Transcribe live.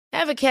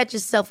Ever catch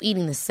yourself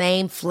eating the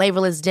same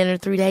flavorless dinner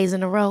 3 days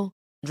in a row?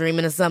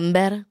 Dreaming of something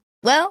better?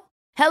 Well,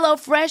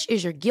 HelloFresh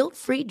is your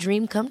guilt-free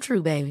dream come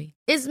true, baby.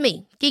 It's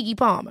me, Keke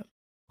Palmer.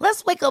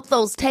 Let's wake up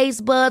those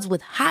taste buds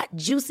with hot,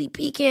 juicy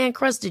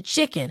pecan-crusted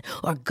chicken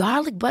or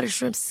garlic butter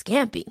shrimp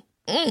scampi.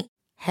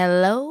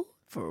 Hello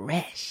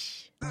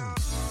Fresh.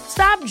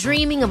 Stop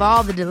dreaming of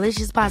all the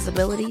delicious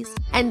possibilities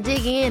and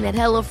dig in at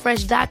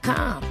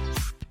HelloFresh.com.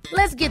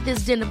 Let's get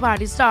this dinner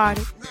party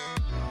started.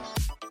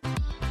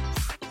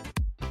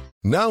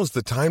 Now's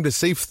the time to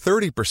save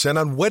 30%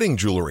 on wedding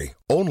jewelry,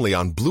 only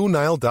on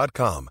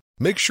BlueNile.com.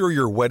 Make sure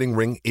your wedding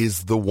ring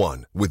is the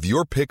one with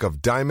your pick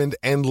of diamond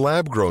and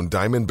lab-grown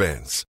diamond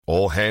bands,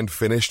 all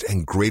hand-finished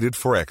and graded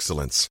for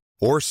excellence.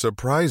 Or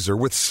surprise her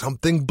with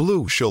something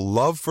blue she'll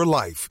love for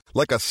life,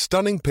 like a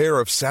stunning pair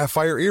of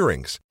sapphire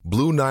earrings.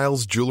 Blue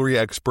Nile's jewelry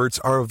experts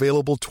are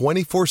available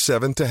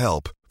 24/7 to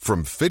help,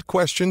 from fit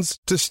questions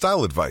to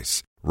style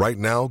advice. Right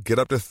now, get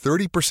up to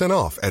 30%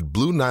 off at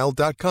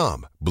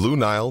BlueNile.com.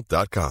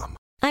 BlueNile.com.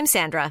 I'm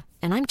Sandra,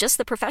 and I'm just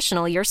the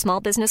professional your small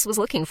business was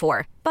looking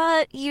for.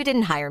 But you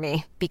didn't hire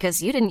me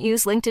because you didn't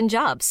use LinkedIn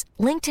Jobs.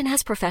 LinkedIn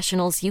has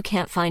professionals you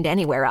can't find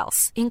anywhere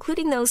else,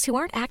 including those who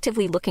aren't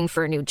actively looking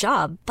for a new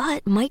job,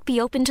 but might be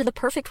open to the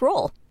perfect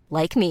role,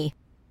 like me.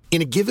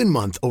 In a given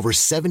month, over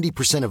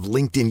 70% of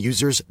LinkedIn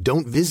users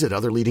don't visit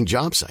other leading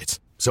job sites.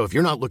 So if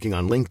you're not looking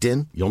on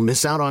LinkedIn, you'll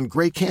miss out on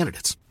great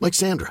candidates, like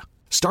Sandra.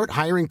 Start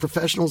hiring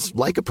professionals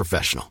like a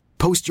professional.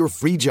 Post your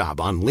free job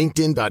on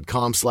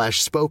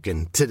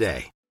linkedin.com/spoken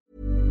today.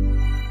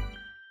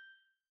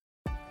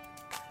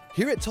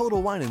 Here at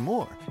Total Wine &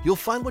 More, you'll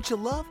find what you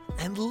love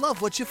and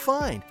love what you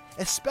find,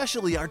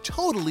 especially our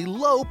totally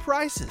low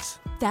prices.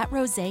 That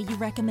rosé you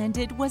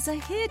recommended was a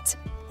hit.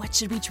 What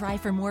should we try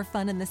for more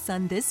fun in the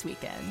sun this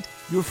weekend?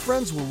 Your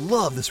friends will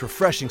love this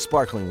refreshing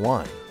sparkling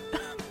wine.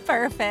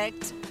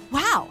 Perfect.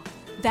 Wow,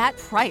 that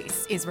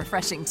price is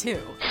refreshing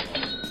too.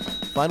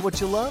 Find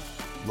what you love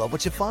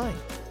what you find.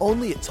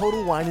 Only at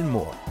Total Wine &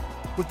 More.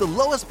 With the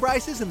lowest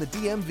prices in the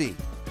DMV.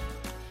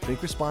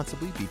 Drink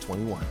responsibly,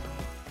 B21.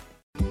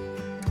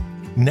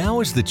 Now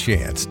is the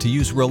chance to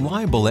use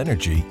reliable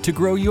energy to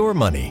grow your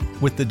money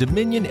with the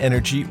Dominion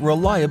Energy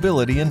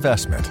Reliability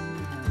Investment.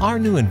 Our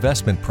new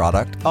investment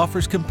product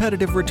offers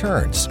competitive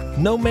returns,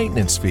 no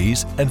maintenance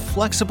fees, and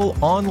flexible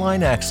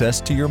online access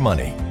to your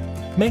money.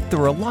 Make the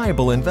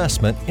reliable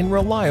investment in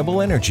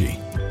reliable energy.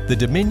 The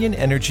Dominion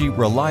Energy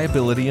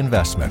Reliability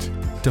Investment.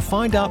 To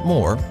find out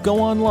more, go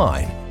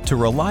online to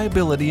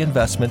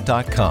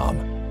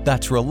reliabilityinvestment.com.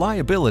 That's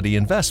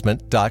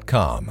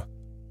reliabilityinvestment.com.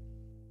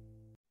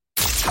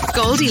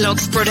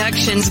 Goldilocks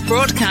Productions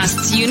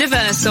broadcasts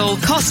universal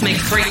cosmic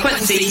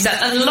frequencies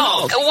that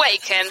unlock,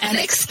 awaken, and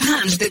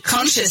expand the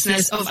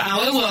consciousness of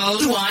our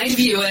worldwide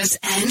viewers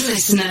and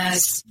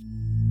listeners.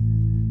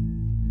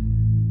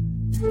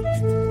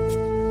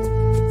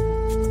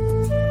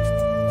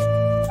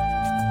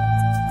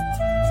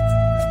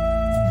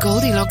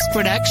 Goldilocks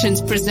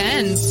Productions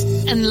presents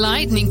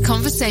Enlightening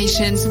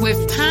Conversations with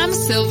Pam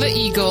Silver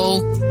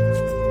Eagle.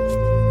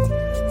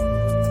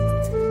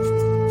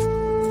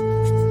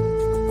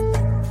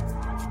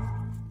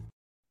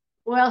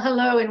 Well,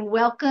 hello and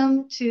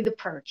welcome to The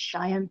Perch.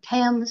 I am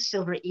Pam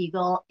Silver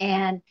Eagle,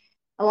 and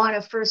I want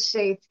to first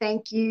say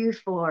thank you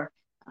for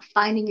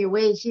finding your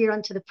way here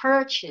onto The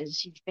Perch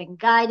as you've been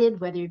guided,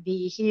 whether it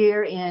be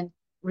here in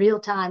real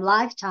time,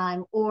 live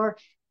time, or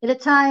at a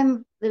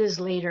time that is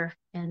later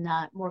and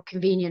more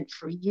convenient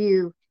for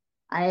you.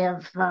 I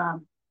have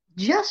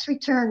just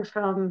returned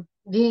from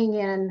being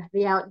in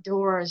the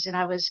outdoors, and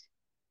I was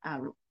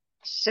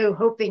so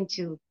hoping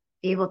to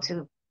be able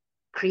to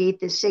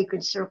create this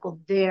sacred circle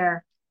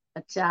there,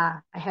 but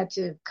I had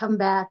to come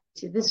back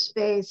to this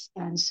space,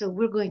 and so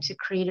we're going to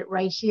create it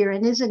right here.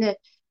 And isn't it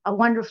a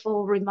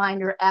wonderful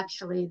reminder,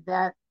 actually,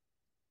 that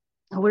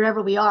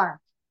wherever we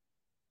are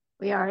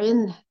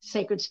in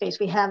sacred space,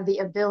 we have the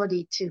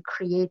ability to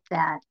create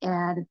that.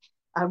 And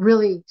a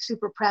really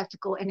super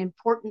practical and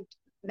important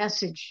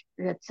message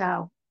that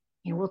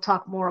we'll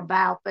talk more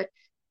about. But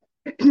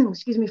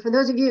excuse me, for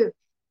those of you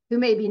who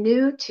may be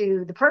new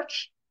to The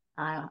Perch,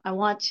 I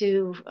want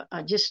to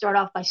just start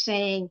off by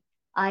saying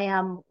I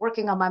am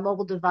working on my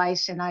mobile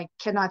device and I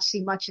cannot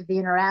see much of the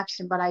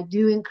interaction, but I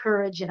do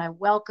encourage and I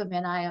welcome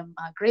and I am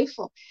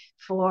grateful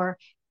for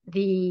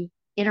the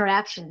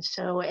interaction.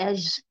 So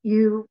as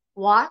you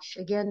watch,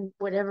 again,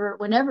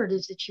 whenever it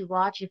is that you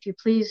watch, if you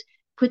please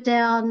put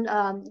down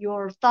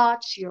your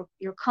thoughts, your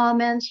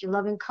comments, your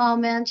loving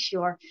comments,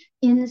 your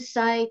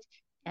insight,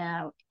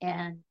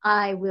 and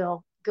I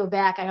will go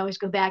back. I always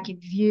go back and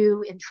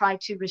view and try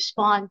to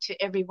respond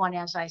to everyone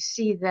as I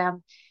see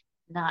them.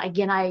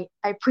 Again, I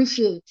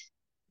appreciate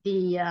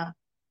the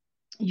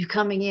you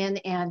coming in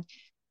and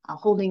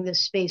holding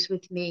this space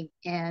with me.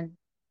 And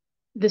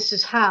this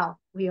is how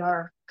we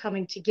are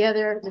coming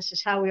together. This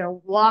is how we are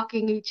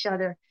walking each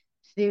other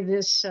through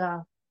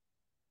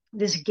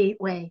this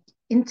gateway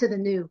into the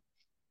new.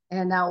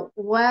 And now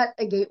what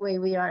a gateway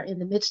we are in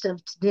the midst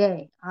of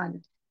today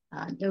on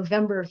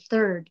November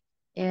 3rd.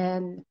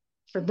 And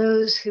for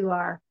those who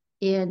are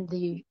in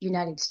the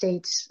United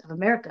States of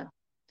America.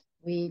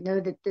 We know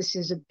that this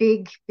is a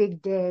big,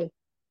 big day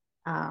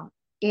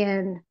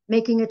in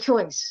making a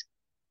choice.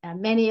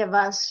 Many of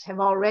us have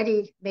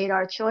already made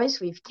our choice.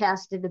 We've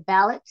casted the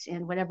ballots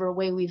in whatever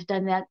way we've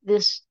done that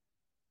this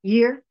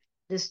year,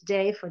 this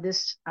day, for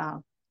this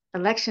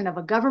election of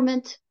a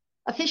government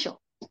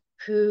official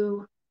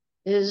who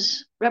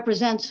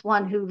represents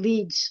one who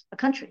leads a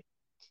country.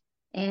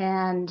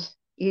 And,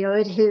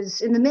 it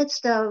is in the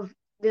midst of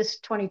this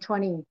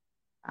 2020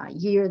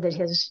 year that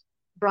has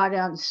brought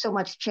on so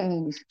much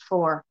change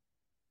for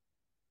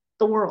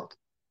the world,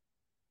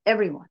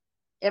 everyone,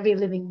 every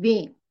living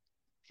being,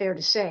 fair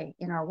to say,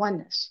 in our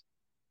oneness.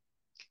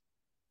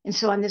 And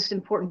so on this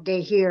important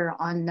day here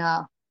on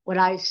what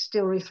I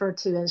still refer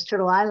to as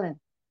Turtle Island,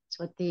 it's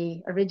what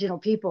the original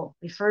people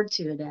referred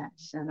to it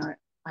as. And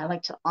I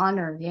like to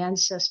honor the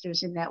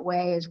ancestors in that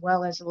way, as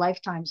well as the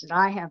lifetimes that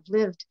I have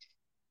lived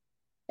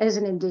as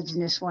an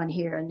indigenous one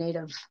here, a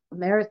Native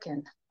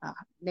American,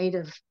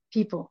 Native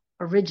people,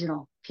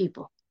 original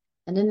people.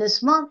 And in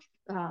this month,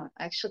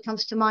 actually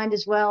comes to mind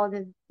as well,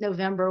 in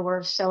November,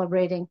 we're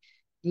celebrating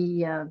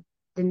the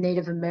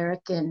Native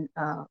American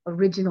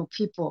original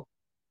people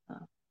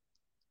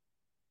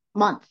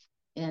month.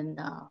 And,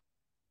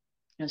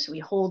 so we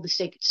hold the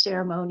sacred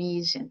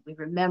ceremonies and we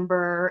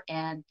remember,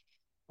 and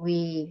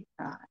we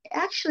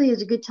actually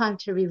is a good time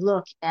to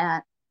relook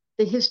at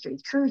the history,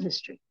 true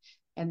history,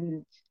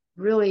 and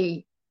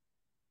really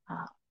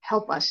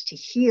help us to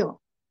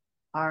heal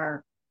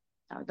our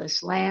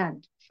this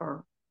land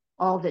for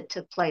all that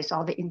took place,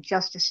 all the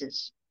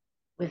injustices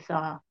with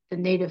the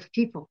Native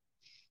people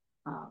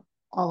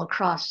all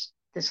across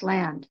this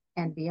land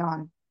and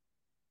beyond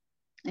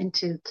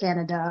into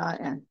Canada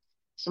and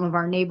some of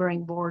our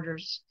neighboring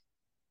borders.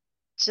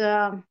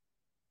 So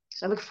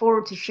I look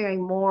forward to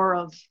sharing more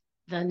of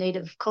the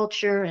Native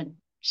culture and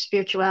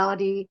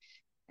spirituality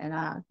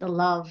and the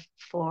love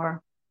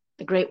for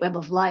the great web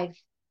of life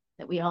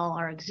that we all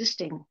are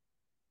existing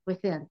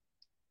within.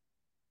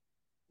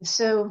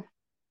 So,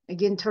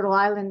 again, Turtle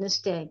Island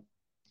this day,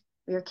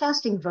 we are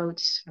casting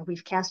votes, or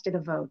we've casted a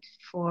vote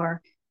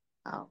for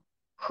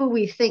who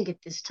we think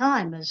at this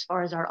time, as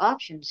far as our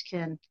options,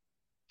 can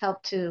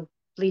help to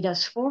lead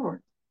us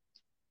forward.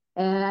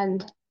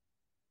 And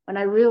when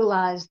I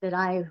realized that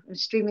I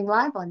was streaming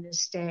live on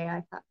this day,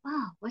 I thought,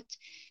 wow,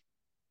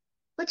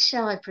 what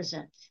shall I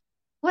present?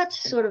 What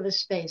sort of a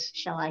space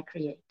shall I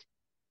create?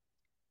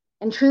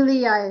 And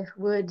truly, I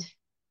would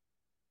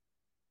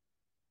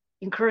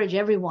encourage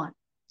everyone,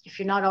 if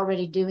you're not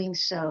already doing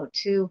so,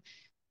 to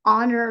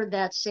honor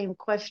that same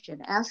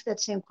question. Ask that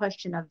same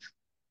question of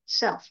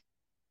self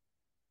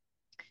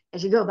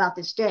as you go about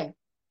this day.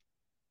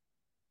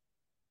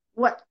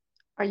 What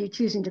are you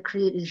choosing to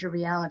create as your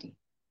reality?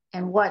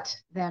 And what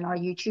then are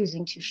you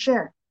choosing to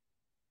share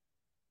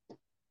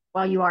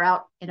while you are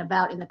out and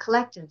about in the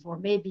collective? Or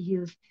maybe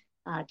you've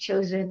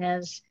chosen,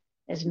 as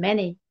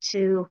many,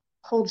 to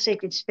hold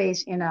sacred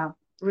space in a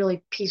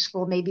really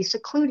peaceful, maybe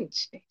secluded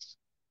space.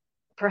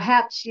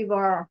 Perhaps you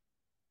are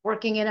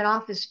working in an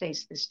office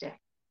space this day.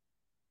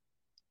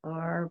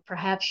 Or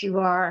perhaps you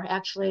are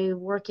actually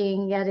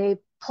working at a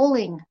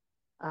polling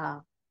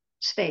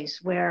space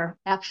where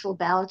actual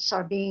ballots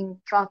are being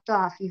dropped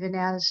off even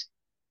as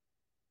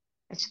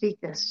I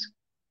speak this.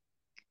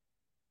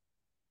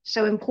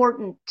 So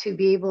important to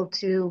be able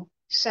to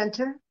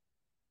center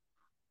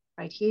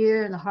right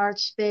here in the heart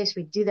space.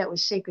 We do that with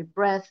sacred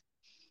breath.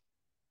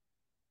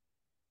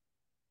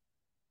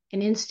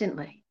 And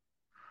instantly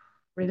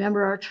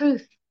remember our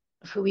truth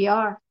of who we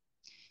are.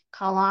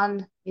 Call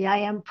on the I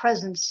Am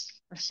presence,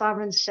 our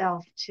sovereign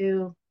self,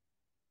 to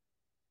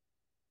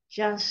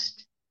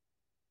just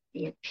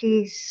be at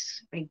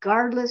peace,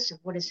 regardless of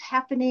what is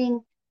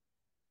happening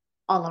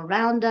all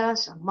around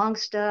us,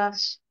 amongst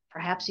us,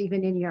 perhaps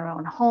even in your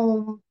own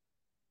home,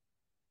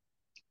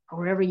 or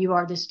wherever you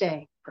are this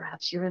day.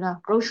 Perhaps you're in a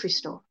grocery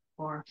store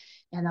or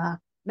in a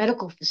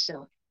medical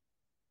facility.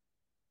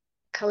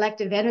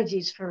 Collective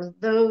energies for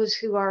those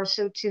who are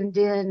so tuned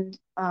in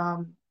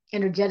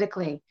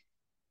energetically.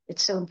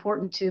 It's so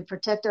important to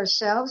protect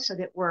ourselves so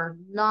that we're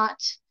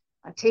not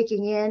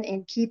taking in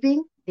and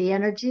keeping the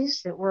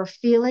energies that we're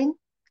feeling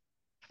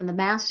from the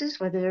masses,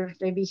 whether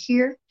they be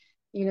here,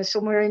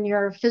 somewhere in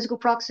your physical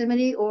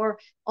proximity, or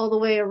all the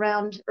way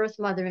around Earth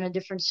Mother in a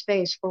different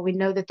space, where we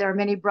know that there are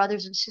many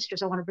brothers and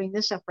sisters, I want to bring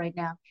this up right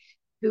now,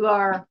 who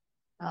are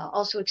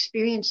also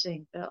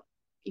experiencing,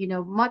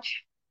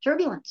 much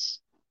turbulence,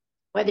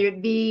 whether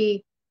it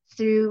be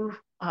through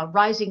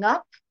rising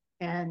up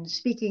and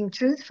speaking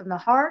truth from the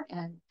heart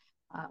and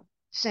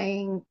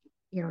saying,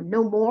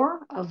 no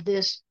more of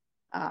this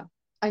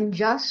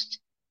unjust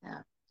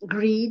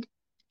greed,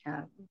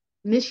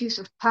 misuse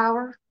of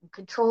power and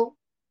control,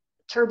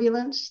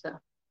 turbulence, the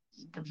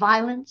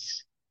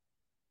violence,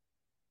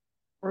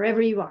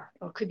 wherever you are.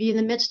 Or it could be in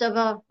the midst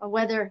of a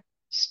weather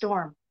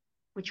storm,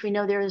 which we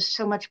know there is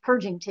so much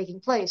purging taking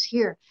place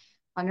here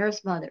on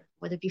Earth Mother,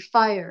 whether it be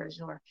fires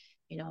or,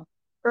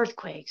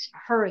 earthquakes,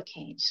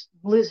 hurricanes,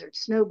 blizzards,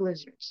 snow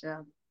blizzards,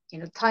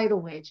 tidal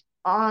waves,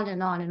 on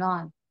and on and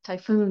on,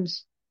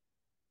 typhoons.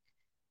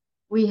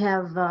 We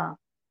have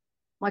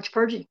much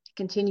purging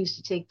continues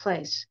to take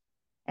place.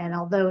 And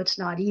although it's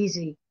not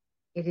easy,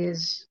 it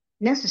is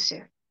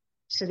necessary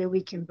so that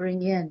we can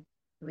bring in,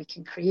 we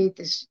can create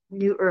this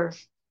new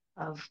earth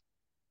of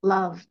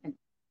love, and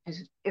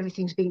as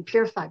everything's being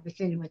purified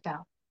within and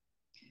without.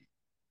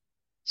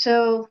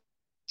 So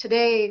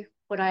today,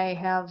 what I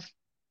have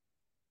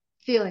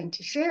feeling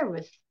to share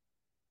with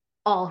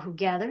all who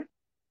gather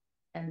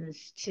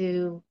is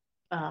to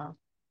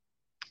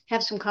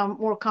have some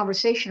more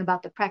conversation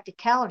about the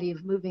practicality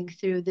of moving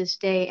through this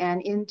day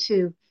and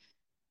into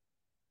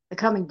the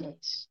coming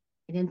days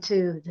and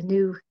into the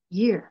new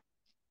year.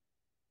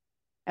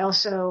 I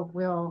also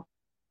will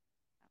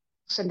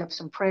send up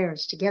some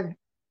prayers together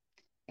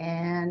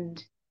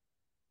and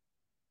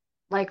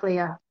likely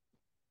a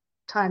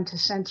time to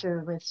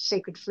center with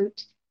sacred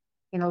flute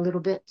in a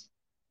little bit.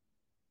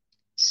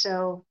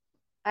 So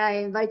I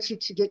invite you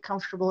to get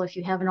comfortable if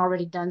you haven't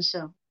already done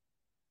so.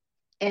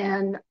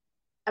 And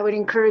I would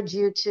encourage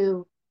you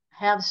to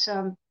have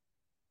some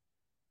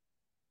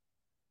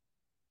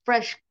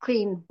fresh,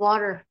 clean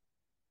water.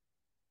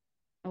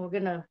 And we're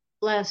going to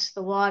bless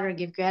the water,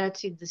 give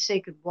gratitude to the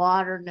sacred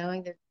water,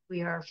 knowing that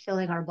we are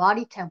filling our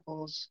body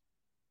temples,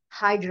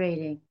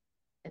 hydrating.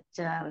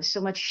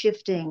 So much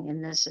shifting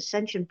in this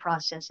ascension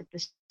process at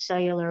the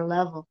cellular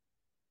level.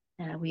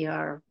 We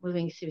are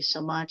moving through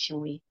so much,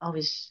 and we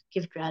always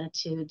give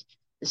gratitude,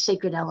 the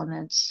sacred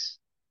elements.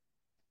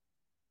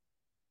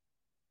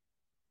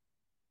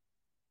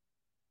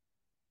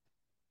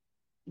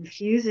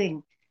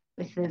 Infusing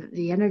with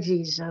the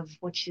energies of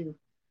what you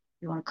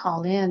want to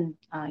call in,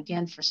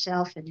 again, for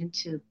self and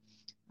into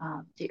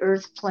the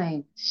earth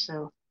plane.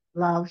 So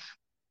love,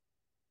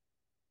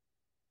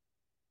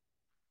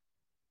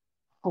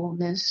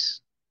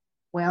 wholeness,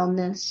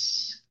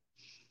 wellness,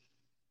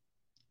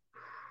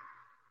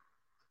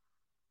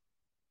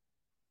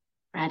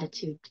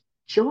 gratitude,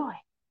 joy,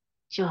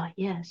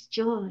 yes,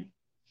 joy.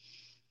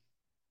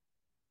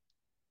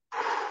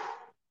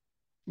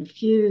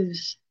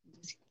 Infuse,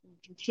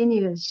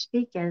 continue to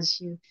speak as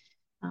you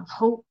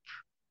hope,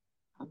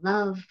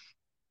 love,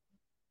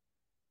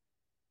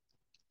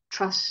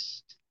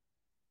 trust.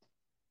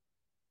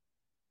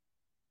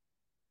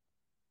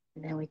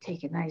 And then we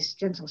take a nice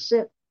gentle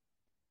sip.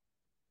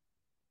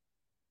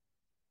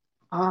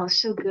 Oh,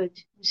 so good.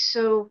 I'm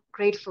so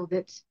grateful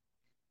that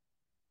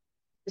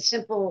the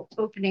simple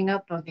opening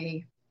up of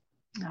a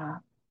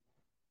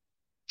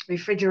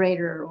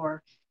refrigerator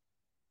or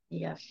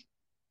the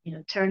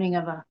turning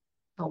of a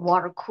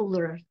water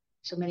cooler.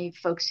 So many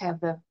folks have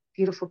the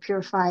beautiful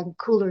purifying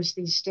coolers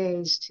these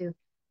days to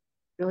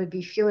really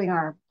be fueling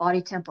our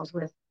body temples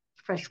with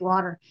fresh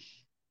water.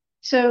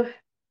 So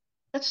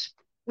let's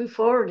move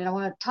forward, and I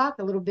want to talk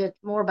a little bit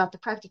more about the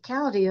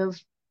practicality of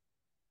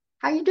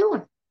how you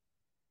doing. Are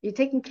you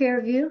taking care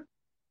of you?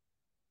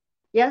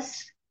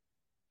 Yes?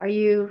 Are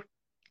you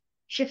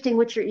shifting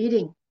what you're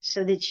eating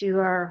so that you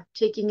are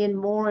taking in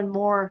more and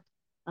more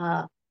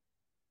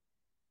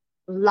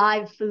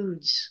live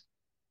foods?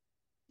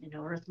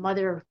 Earth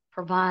Mother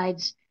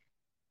provides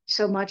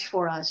so much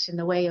for us in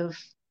the way of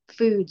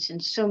foods,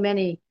 and so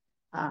many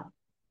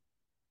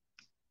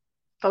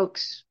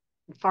folks,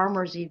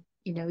 farmers,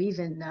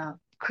 even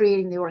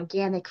creating the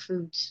organic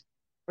foods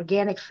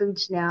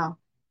now,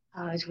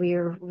 as we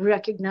are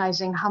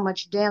recognizing how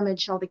much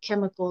damage all the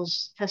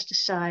chemicals,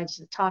 pesticides,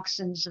 the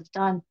toxins have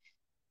done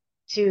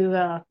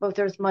to both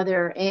Earth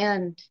Mother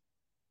and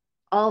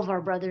all of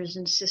our brothers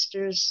and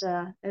sisters,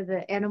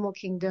 the animal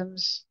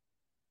kingdoms.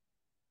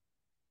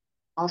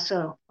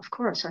 Also, of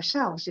course,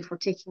 ourselves, if we're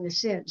taking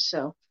this in.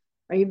 So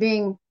are you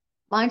being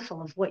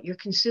mindful of what you're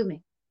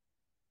consuming?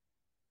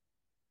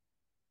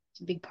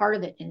 It's a big part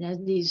of it. And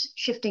in these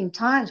shifting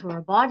times where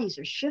our bodies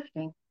are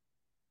shifting,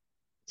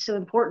 it's so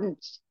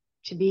important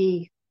to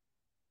be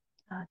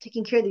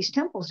taking care of these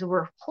temples, that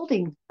we're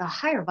holding the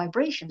higher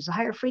vibrations, the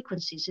higher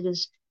frequencies. It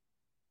is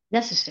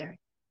necessary.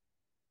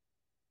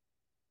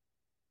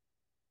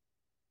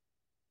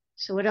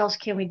 So what else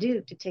can we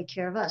do to take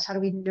care of us? How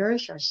do we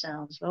nourish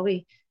ourselves? Well,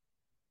 we,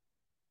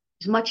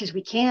 as much as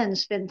we can,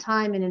 spend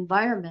time in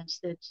environments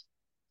that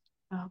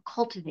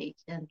cultivate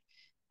and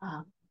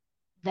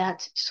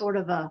that sort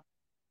of a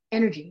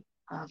energy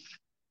of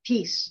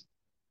peace.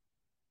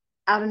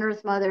 Out in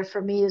Earth Mother,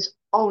 for me, is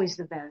always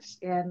the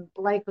best, and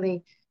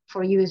likely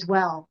for you as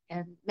well.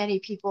 And many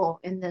people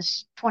in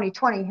this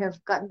 2020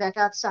 have gone back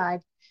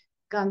outside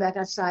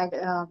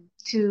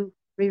to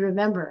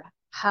remember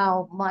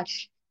how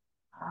much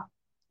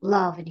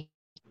love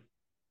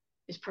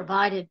is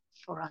provided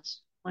for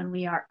us when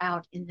we are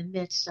out in the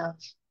midst of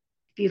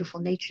beautiful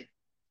nature.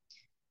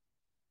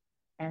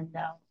 And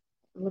a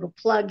little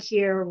plug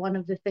here, one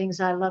of the things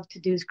I love to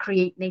do is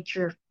create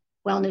nature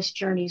wellness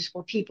journeys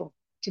for people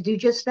to do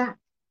just that,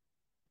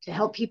 to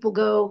help people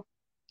go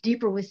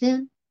deeper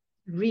within,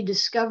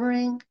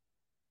 rediscovering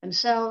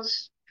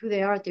themselves, who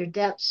they are at their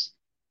depths,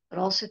 but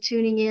also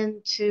tuning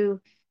in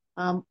to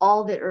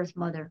all that Earth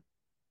Mother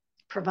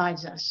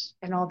provides us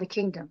and all the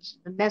kingdoms,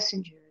 the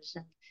messengers, others,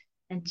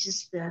 and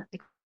just the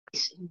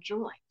peace and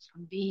joy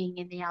from being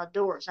in the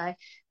outdoors. I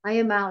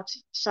am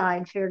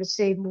outside, fair to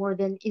say, more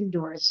than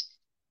indoors.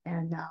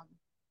 And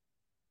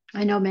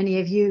I know many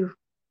of you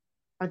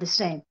are the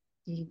same,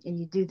 and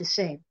you do the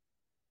same.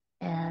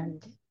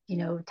 And,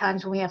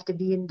 times when we have to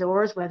be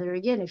indoors, whether,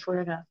 again, if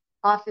we're in an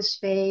office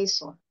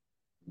space or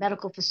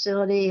medical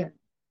facility, and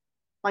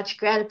much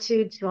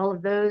gratitude to all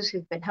of those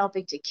who've been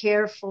helping to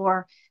care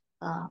for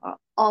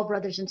all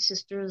brothers and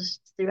sisters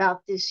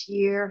throughout this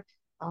year,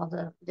 all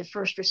the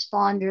first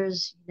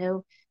responders.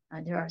 There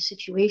are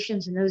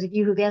situations, and those of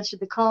you who've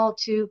answered the call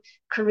to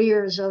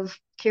careers of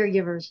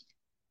caregivers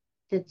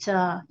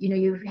that,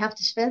 you have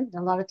to spend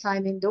a lot of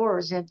time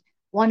indoors. And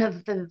one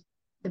of the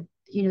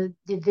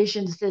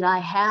visions that I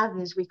have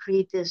as we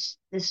create this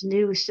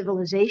new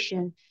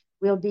civilization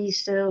will be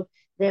so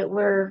that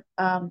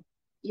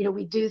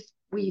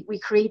we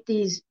create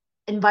these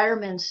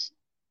environments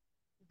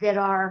that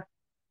are,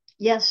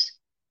 yes,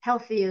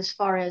 healthy as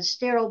far as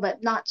sterile,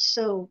 but not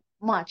so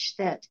much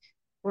that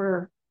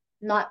we're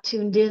not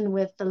tuned in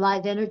with the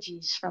live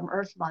energies from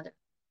Earth Mother.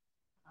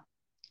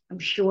 I'm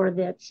sure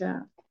that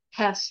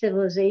past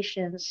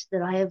civilizations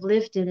that I have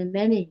lived in, and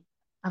many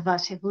of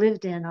us have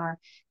lived in, are,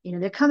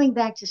 they're coming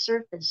back to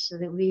surface, so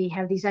that we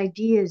have these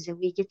ideas that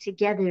we get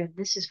together, and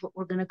this is what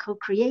we're going to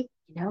co-create,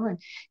 and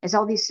as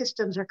all these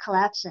systems are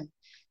collapsing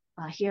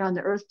here on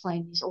the Earth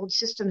plane, these old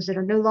systems that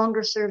are no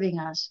longer serving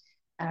us,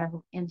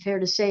 and fair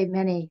to say,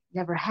 many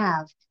never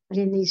have, but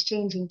in these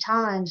changing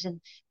times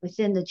and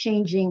within the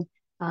changing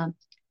and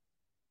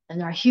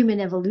our human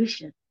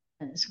evolution,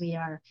 as we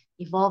are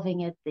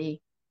evolving at the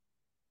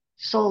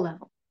soul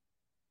level,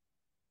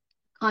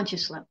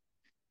 conscious level,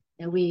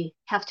 and we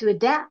have to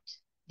adapt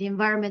the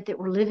environment that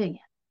we're living in.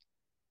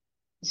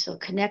 And so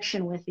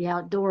connection with the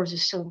outdoors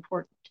is so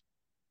important.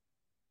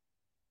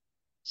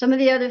 Some of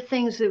the other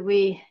things that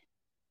we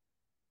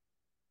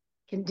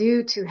can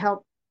do to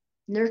help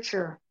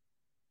nurture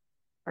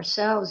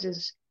ourselves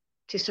is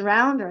to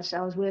surround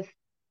ourselves with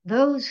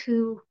those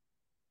who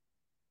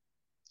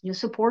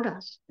support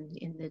us,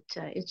 in that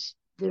it's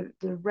the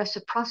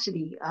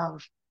reciprocity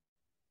of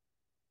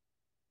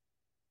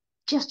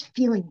just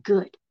feeling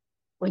good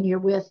when you're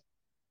with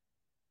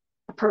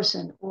a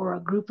person or a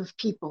group of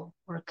people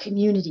or a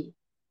community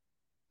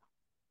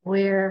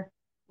where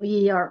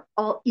we are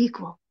all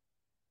equal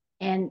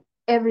and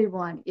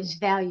everyone is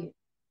valued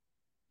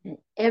and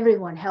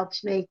everyone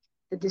helps make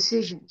the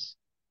decisions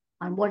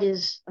on what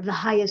is of the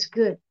highest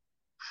good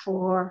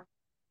for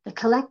the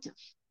collective.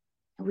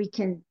 And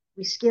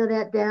we scale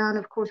that down.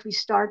 Of course, we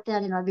start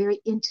that in our very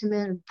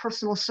intimate and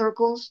personal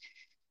circles.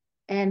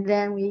 And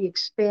then we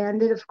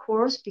expand it, of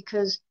course,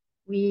 because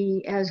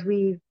as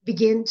we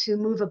begin to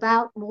move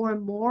about more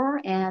and more,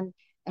 and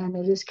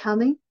it is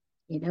coming,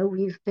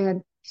 we've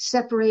been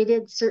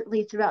separated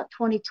certainly throughout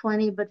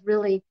 2020, but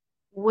really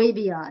way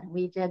beyond.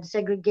 We've had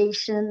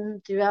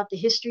segregation throughout the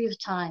history of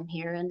time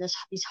here, and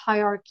these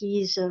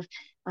hierarchies of,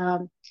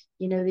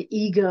 the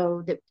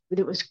ego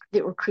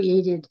that were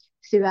created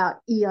throughout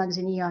eons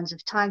and eons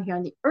of time here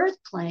on the Earth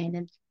plane.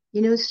 And,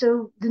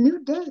 so the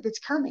new day that's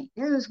coming,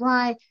 that is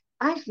why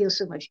I feel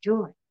so much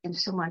joy and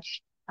so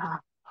much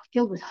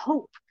filled with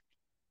hope.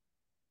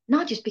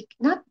 Not just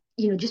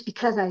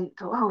because I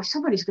go, oh,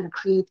 somebody's going to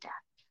create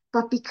that,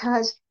 but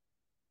because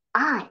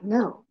I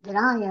know that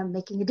I am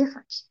making a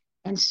difference.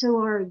 And so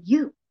are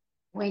you,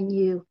 when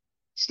you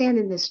stand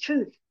in this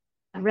truth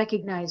of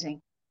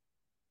recognizing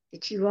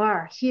that you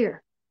are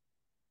here.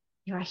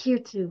 You are here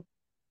to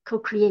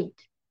co-create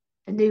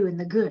the new and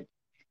the good.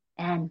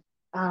 And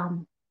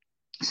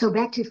so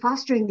back to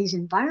fostering these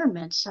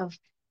environments of,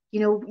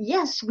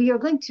 yes, we are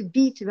going to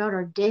be throughout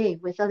our day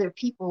with other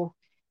people.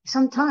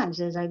 Sometimes,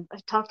 as I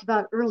talked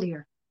about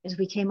earlier, as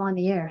we came on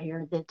the air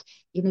here, that,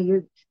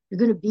 you're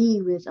going to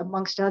be with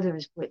amongst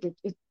others.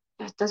 It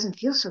doesn't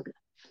feel so good.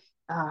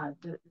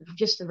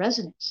 Just the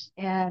resonance.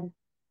 And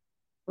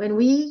when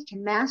we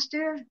can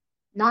master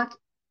not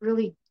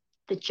really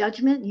the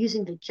judgment,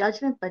 using the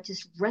judgment, but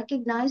just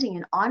recognizing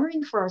and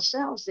honoring for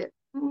ourselves that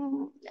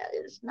that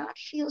does not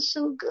feel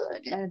so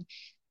good. And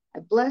I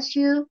bless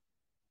you.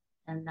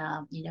 And,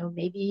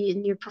 maybe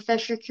in your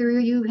professional career,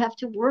 you have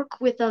to work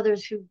with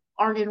others who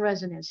aren't in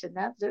resonance. And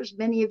that there's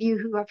many of you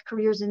who have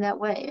careers in that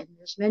way. And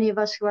there's many of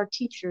us who are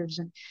teachers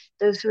and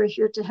those who are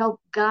here to help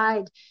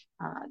guide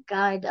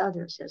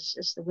others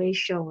as the way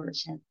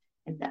showers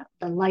and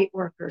the light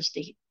workers,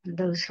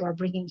 those who are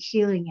bringing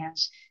healing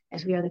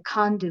as we are the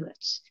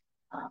conduits,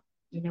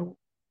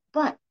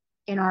 but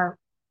in our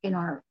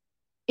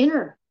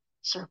inner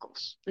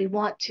circles, we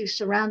want to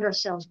surround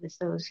ourselves with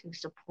those who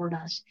support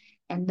us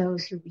and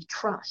those who we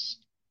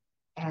trust.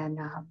 And,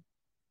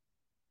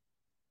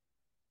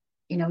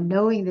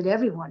 knowing that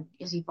everyone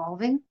is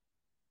evolving,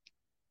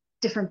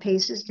 different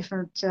paces,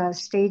 different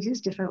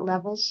stages, different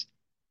levels,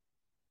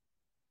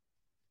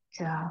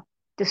 to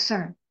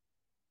discern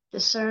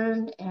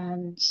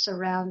and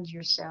surround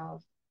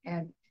yourself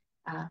and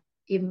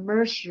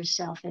immerse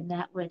yourself in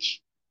that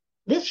which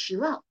lifts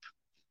you up.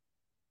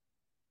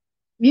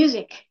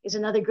 Music is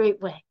another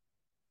great way.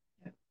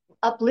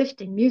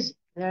 uplifting music.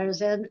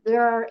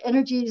 There are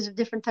energies of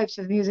different types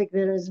of music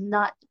that is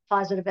not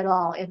positive at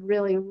all. It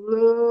really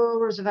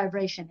lowers the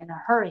vibration in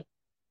a hurry.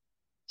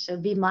 So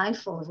be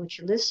mindful of what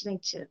you're listening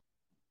to,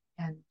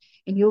 and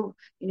you'll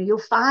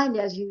find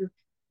as you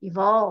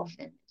evolve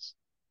and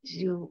as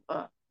you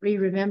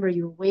remember,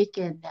 you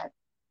awaken that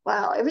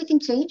wow, everything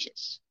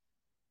changes.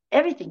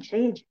 Everything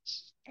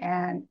changes,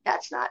 and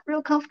that's not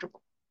real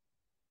comfortable.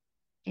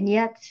 And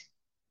yet,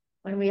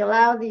 when we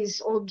allow these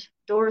old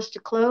doors to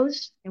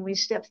close and we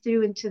step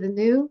through into the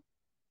new,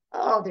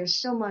 oh, there's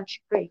so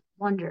much great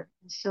wonder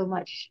and so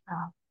much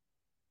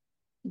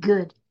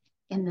good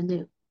in the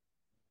new.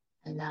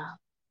 And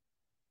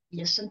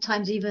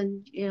sometimes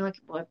even, like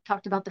I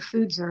talked about the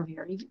foods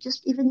earlier,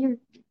 even your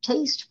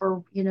taste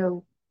for,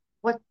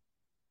 what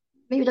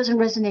maybe doesn't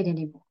resonate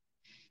anymore.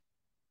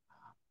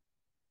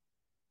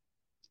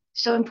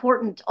 So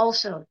important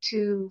also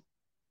to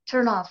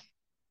turn off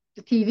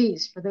the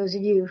TVs for those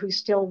of you who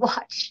still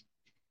watch.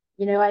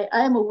 I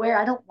am aware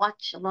I don't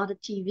watch a lot of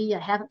TV. I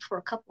haven't for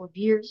a couple of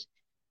years.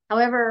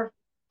 However,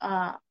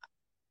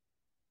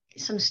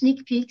 some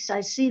sneak peeks, I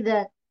see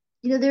that,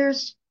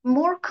 there's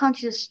more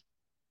conscious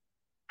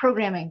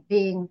programming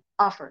being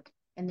offered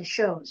in the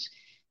shows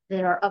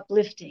that are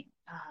uplifting.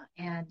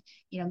 And,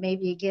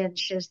 maybe again,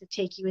 shows that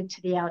take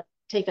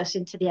us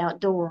into the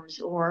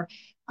outdoors, or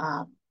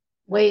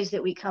ways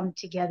that we come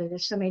together.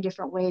 There's so many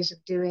different ways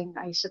of doing,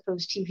 I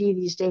suppose, TV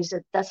these days.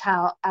 That's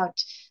how out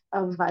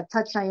of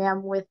touch I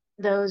am with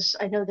those.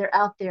 I know they're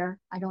out there.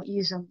 I don't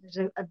use them.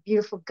 There's a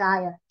beautiful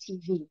Gaia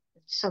TV.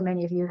 So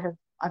many of you have,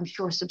 I'm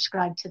sure,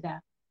 subscribed to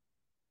that.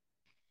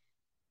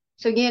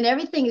 So again,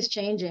 everything is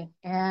changing.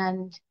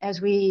 And as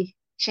we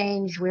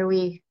change where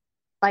we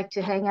like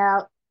to hang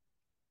out,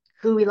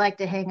 who we like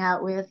to hang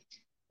out with,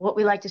 what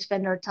we like to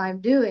spend our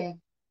time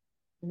doing,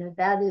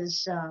 that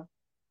is,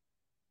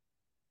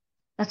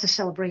 that's a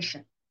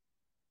celebration.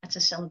 That's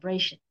a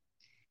celebration.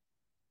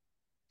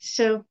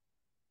 So,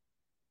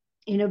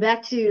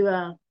 back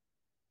to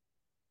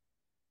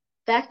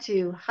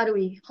how do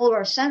we hold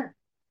our center?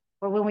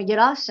 Or when we get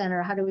off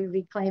center, how do we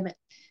reclaim it?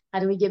 How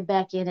do we get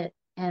back in it?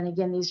 And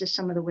again, these are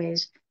some of the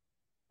ways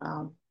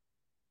that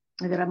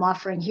I'm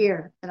offering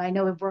here that I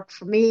know have worked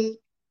for me.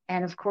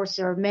 And of course,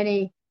 there are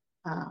many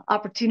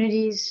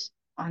opportunities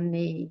on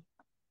the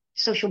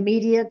social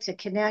media to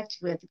connect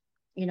with,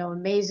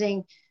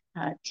 amazing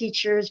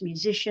teachers,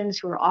 musicians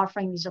who are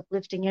offering these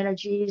uplifting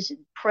energies and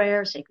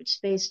prayer, sacred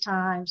space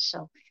times.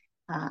 So,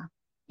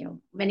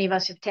 many of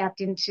us have tapped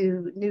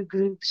into new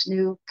groups,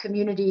 new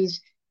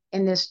communities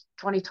in this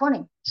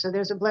 2020. So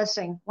there's a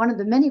blessing, one of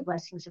the many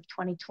blessings of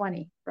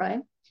 2020, right?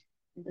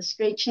 This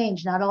great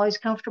change, not always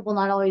comfortable,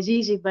 not always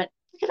easy, but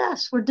look at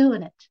us, we're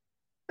doing it.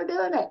 We're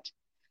doing it.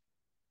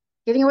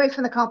 Getting away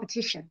from the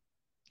competition,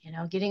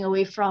 getting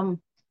away from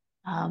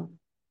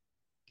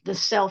the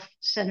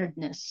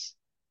self-centeredness.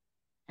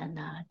 And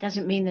it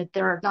doesn't mean that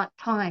there are not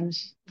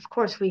times. Of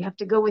course, we have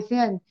to go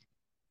within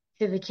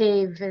to the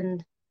cave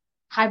and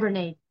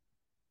hibernate.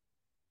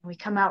 We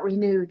come out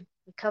renewed.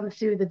 We come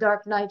through the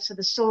dark nights of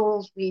the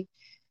souls. We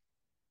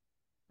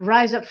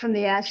rise up from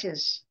the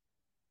ashes.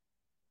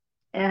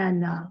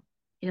 And,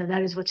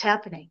 that is what's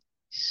happening.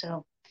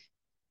 So,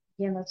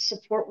 again, let's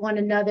support one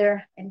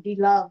another and be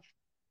loved.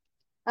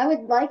 I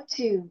would like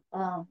to,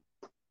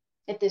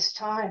 at this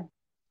time,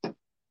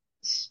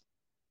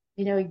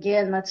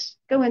 again, let's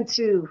go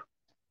into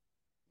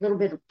a little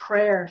bit of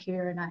prayer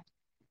here. And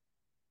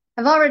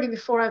I've already,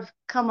 before I've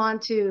come on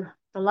to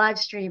the live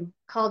stream,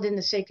 called in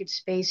the sacred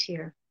space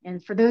here.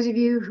 And for those of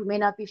you who may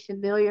not be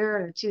familiar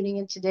or tuning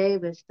in today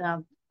with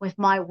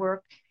my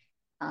work,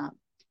 I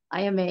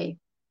am a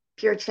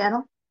pure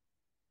channel,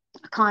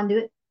 a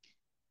conduit,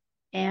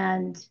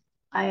 and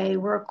I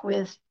work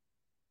with,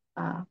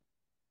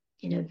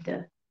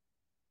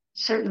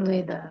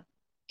 certainly the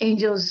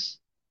angels,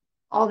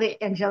 all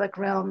the angelic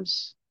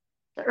realms,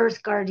 the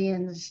earth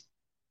guardians,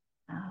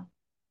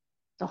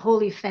 the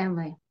holy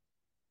family,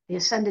 the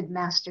ascended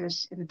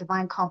masters, and the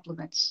divine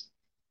complements.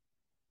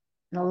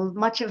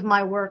 Much of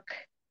my work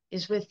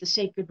is with the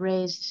sacred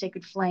rays, the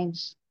sacred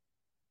flames.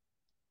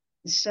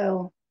 And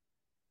so,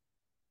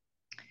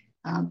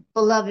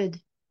 beloved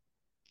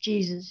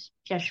Jesus,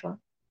 Yeshua,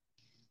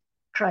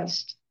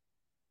 Christ,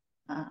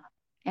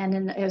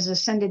 and as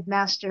ascended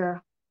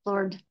master,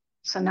 Lord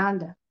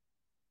Sananda,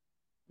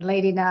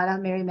 Lady Nada,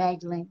 Mary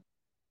Magdalene,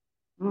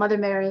 Mother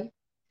Mary,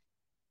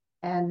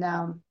 and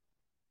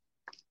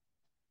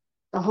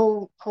the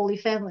whole Holy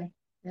Family,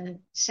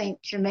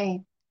 Saint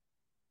Germain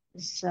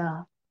is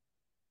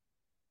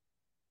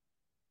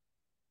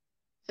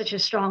such a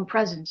strong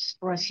presence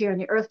for us here on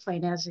the earth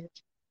plane, as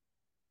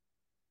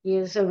he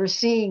is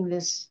overseeing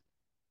this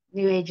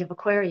new age of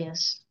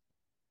Aquarius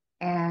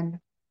and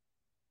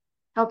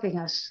helping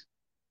us,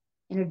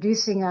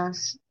 introducing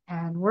us,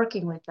 and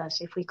working with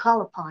us if we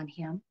call upon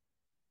him.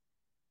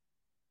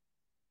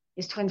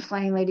 His twin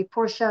flame, Lady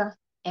Portia,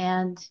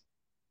 and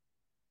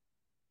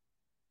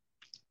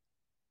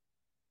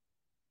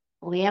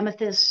Holy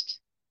Amethyst,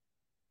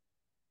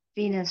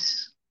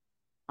 Venus,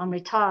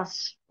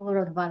 Amritas, Lord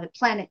of the Violet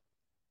Planet,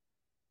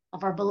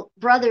 of our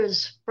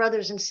brothers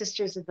and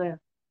sisters of the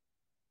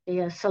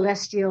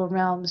celestial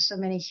realms, so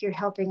many here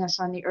helping us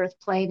on the earth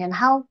plane. And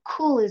how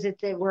cool is it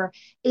that we're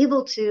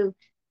able to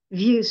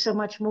view so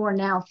much more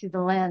now through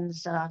the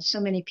lens. So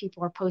many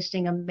people are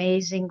posting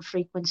amazing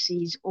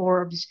frequencies,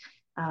 orbs,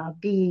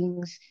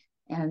 beings,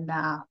 and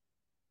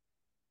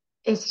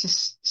it's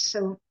just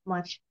so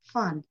much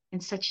fun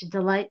and such a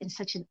delight and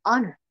such an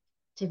honor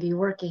to be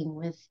working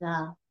with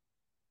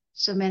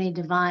so many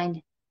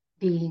divine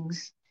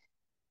beings.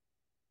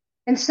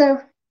 And so,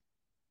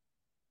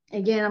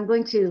 again, we're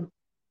going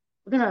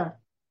to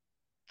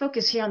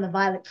focus here on the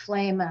violet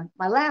flame.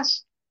 My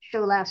last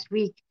show last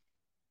week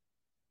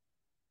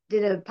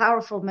did a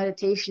powerful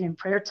meditation and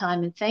prayer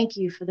time, and thank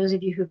you for those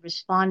of you who've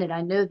responded.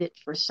 I know that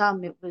for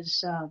some it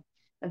was a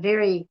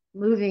very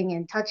moving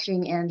and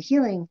touching and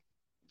healing,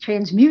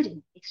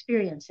 transmuting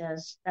experience,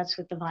 as that's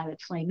what the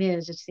violet flame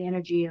is. It's the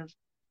energy of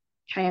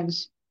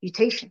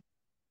transmutation.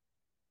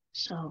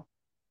 So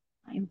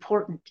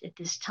important at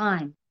this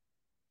time.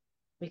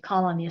 We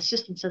call on the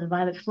assistance of the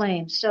violet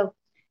flame. So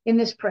in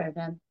this prayer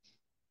then,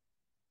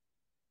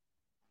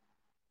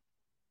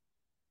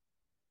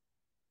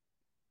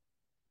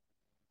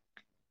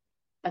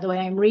 by the way,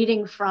 I'm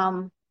reading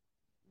from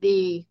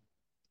the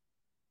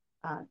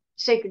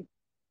Sacred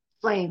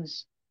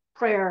Flames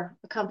prayer,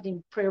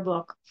 accompanying prayer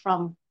book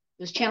it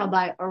was channeled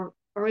by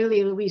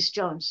Aurelia Louise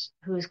Jones,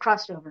 who is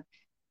crossed over.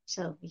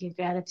 So we give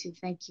gratitude,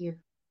 thank you.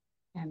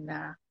 And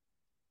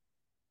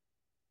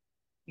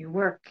your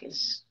work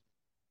is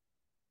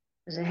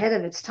ahead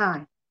of its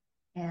time.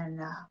 And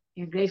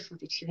you're grateful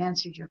that you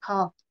answered your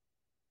call.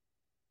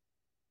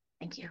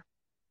 Thank you.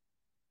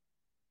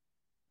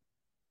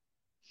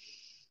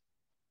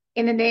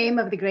 In the name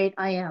of the great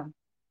I Am,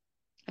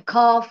 I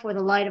call for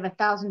the light of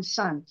 1,000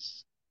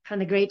 suns from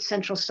the great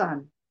central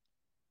sun,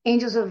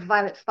 angels of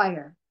violet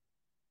fire,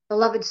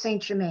 beloved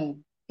Saint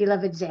Germain,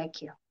 beloved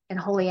Zadkiel, and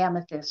holy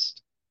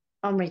amethyst,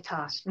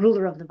 Amritas,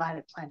 ruler of the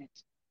violet planet.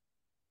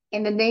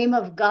 In the name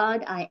of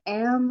God, I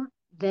am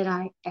that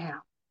I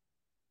am.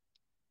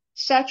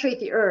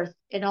 Saturate the earth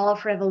in all of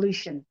her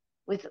evolution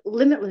with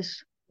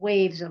limitless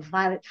waves of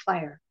violet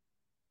fire.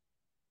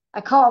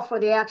 I call for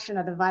the action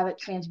of the violet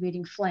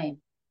transmuting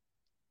flame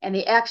and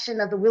the action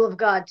of the will of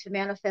God to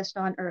manifest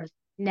on earth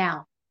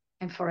now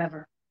and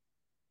forever.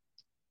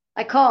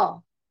 I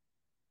call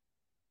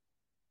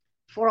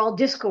for all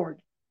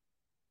discord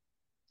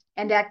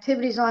and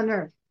activities on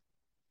earth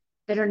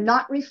that are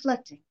not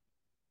reflecting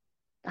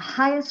the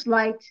highest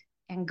light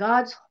and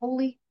God's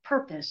holy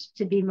purpose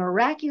to be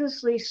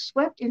miraculously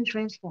swept and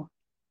transformed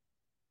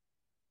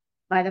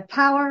by the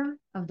power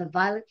of the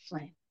violet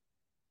flame.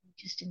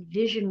 Just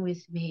envision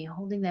with me,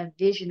 holding that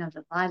vision of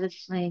the violet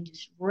flame,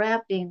 just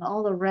wrapping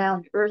all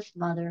around Earth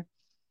Mother,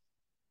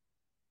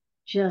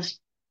 just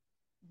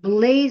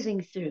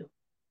blazing through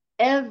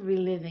every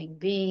living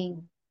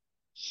being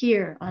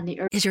here on the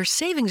earth. Is your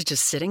savings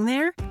just sitting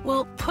there?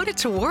 Well, put it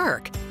to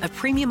work. A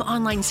premium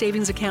online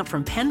savings account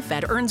from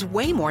PenFed earns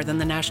way more than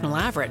the national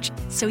average,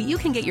 so you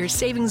can get your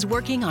savings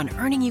working on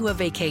earning you a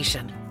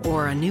vacation,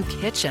 or a new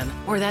kitchen,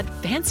 or that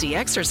fancy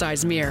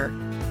exercise mirror.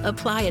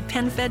 Apply at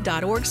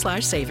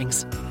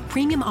PenFed.org/savings.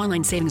 Premium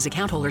online savings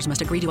account holders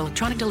must agree to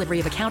electronic delivery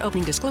of account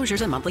opening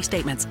disclosures and monthly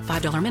statements.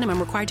 $5 minimum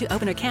required to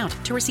open an account.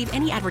 To receive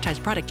any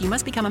advertised product, you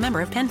must become a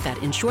member of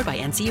PenFed, insured by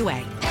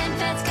NCUA.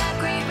 PenFed's got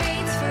great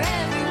rates for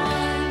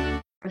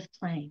everyone. Earth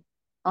plane,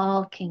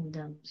 all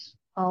kingdoms,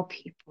 all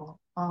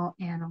people, all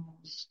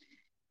animals,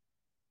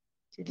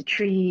 to the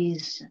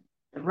trees,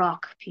 the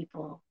rock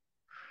people,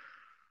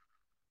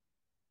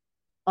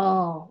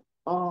 all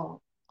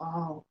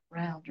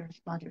around Earth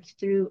Mother,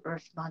 through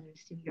Earth Mother,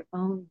 through your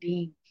own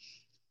being.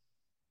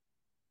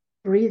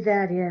 Breathe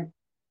that in.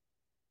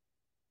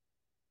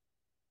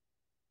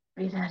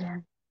 Breathe that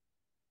in.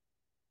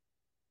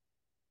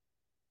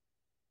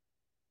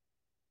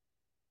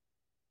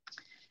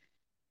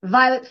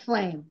 Violet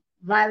flame,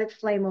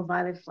 oh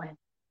violet flame.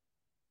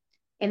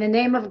 In the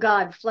name of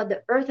God, flood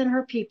the earth and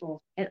her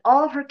people and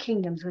all of her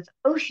kingdoms with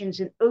oceans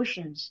and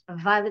oceans of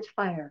violet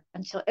fire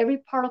until every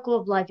particle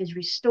of life is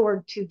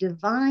restored to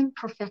divine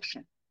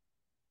perfection.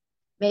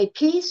 May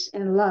peace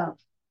and love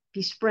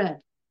be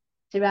spread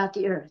throughout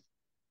the earth.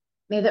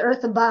 May the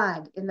earth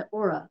abide in the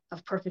aura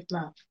of perfect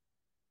love.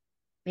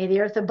 May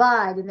the earth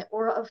abide in the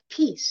aura of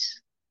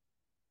peace,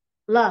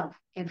 love,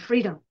 and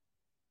freedom.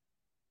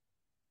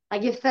 I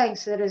give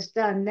thanks that it is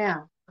done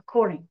now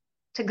according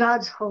to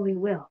God's holy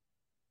will.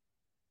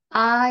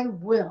 I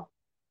will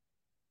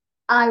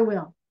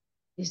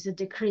is the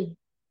decree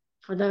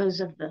for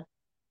those of the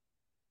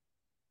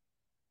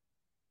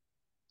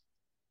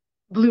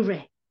blue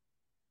ray,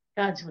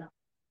 God's will.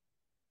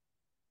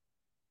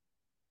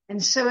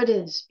 And so it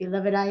is.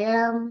 Beloved, I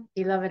am.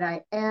 Beloved,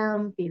 I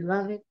am.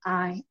 Beloved,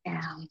 I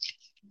am.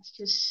 Let's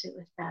just sit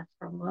with that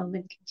for a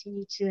moment.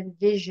 Continue to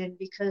envision,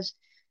 because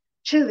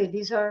truly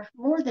these are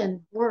more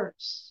than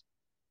words.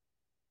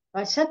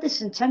 I set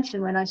this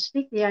intention when I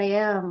speak the I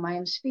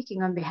am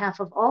speaking on behalf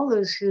of all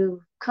those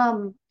who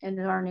come and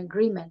are in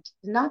agreement,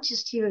 not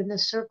just here in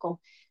this circle,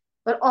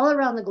 but all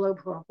around the globe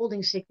who are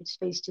holding sacred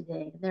space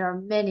today. There are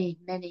many,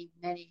 many,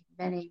 many,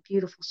 many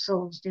beautiful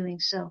souls doing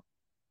so.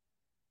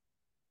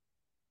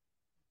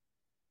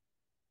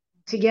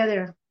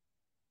 Together,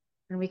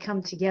 when we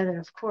come together,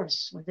 of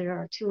course, where there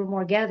are two or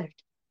more gathered.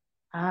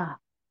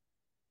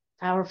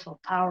 Powerful,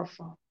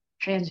 powerful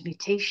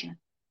transmutation.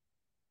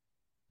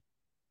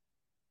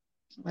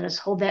 Let us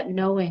hold that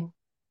knowing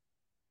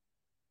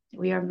that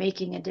we are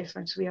making a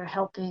difference. We are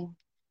helping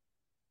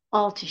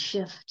all to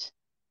shift,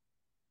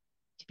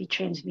 to be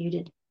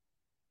transmuted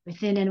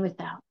within and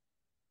without.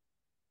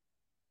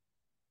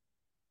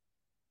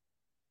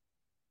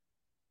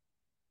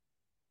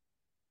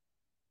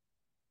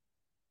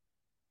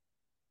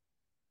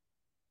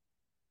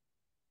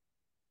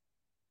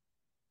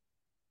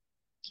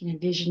 You can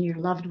envision your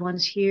loved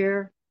ones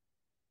here,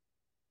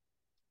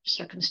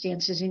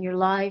 circumstances in your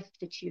life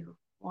that you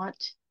want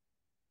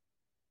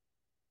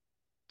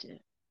to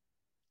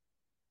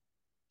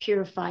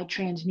purify,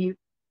 transmute,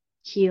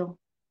 heal,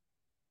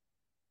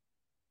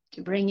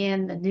 to bring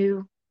in the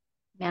new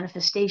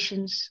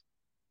manifestations.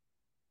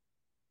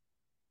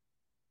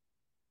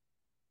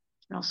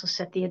 And also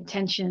set the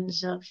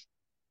intentions of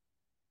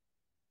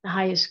the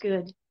highest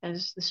good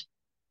as this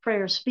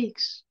prayer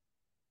speaks.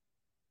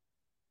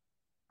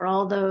 For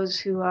all those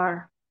who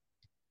are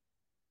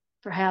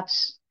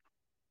perhaps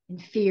in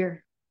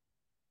fear,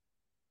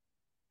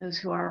 those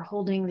who are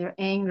holding their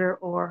anger,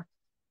 or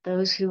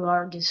those who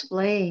are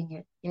displaying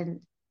it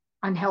in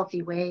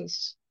unhealthy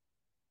ways.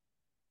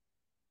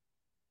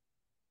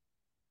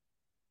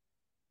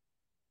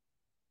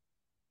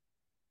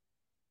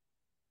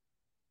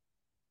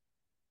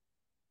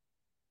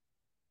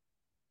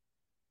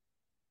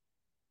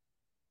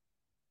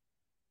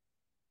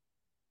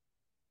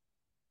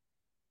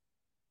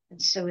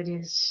 And so it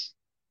is.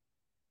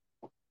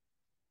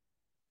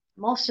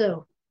 I'm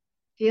also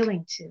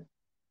feeling to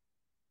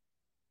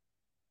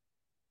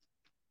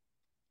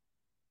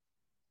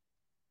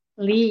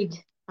lead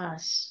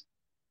us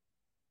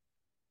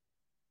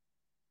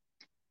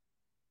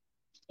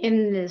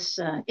in this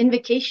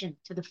invocation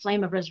to the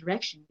flame of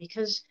resurrection,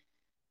 because,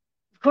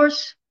 of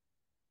course,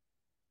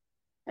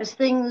 as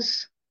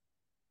things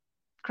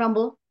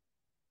crumble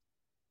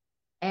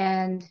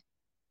and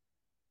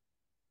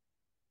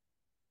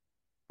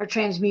are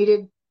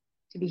transmuted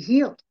to be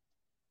healed,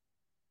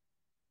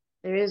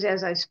 there is,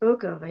 as I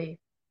spoke of, a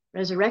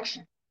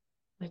resurrection,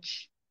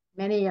 which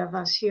many of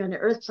us here on the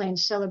earth plane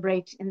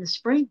celebrate in the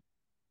spring,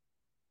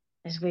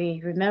 as we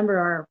remember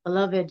our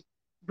beloved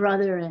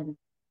brother and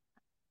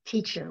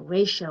teacher,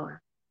 way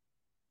shower,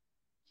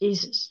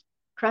 Jesus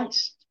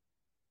Christ.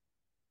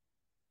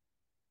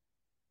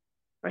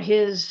 For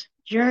his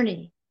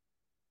journey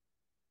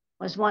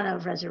was one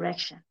of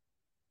resurrection,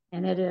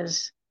 and it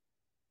is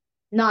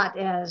not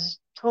as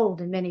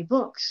told in many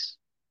books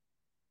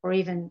or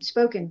even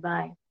spoken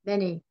by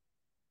many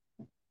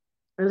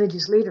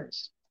religious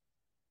leaders.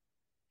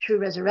 True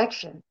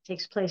resurrection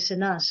takes place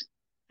in us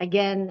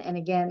again and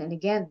again and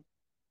again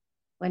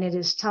when it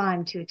is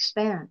time to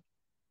expand.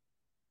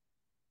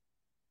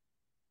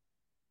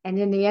 And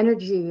in the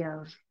energy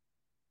of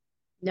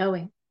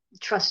knowing,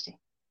 trusting,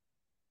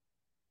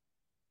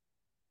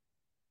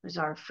 is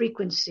our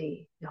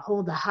frequency, to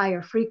hold the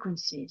higher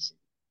frequencies.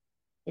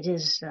 It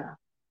is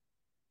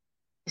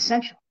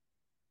essential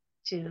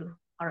to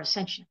our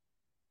ascension.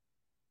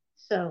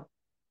 So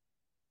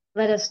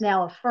let us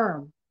now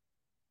affirm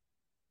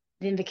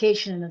the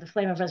invocation of the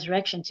flame of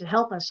resurrection to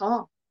help us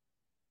all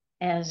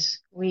as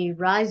we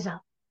rise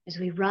up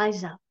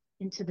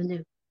into the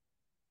new.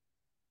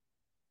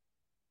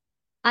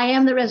 I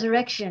am the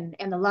resurrection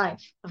and the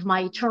life of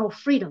my eternal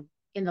freedom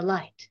in the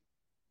light.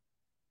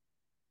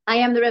 I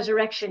am the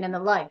resurrection and the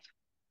life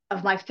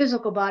of my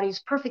physical body's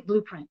perfect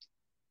blueprint.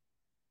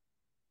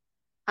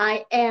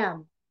 I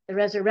am the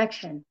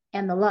resurrection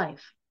and the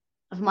life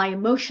of my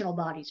emotional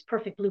body's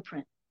perfect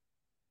blueprint.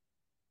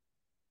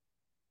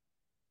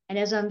 And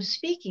as I'm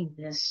speaking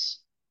this,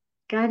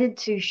 guided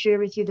to share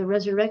with you, the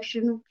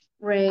resurrection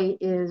ray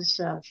is,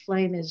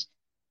 flame is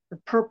the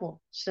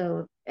purple.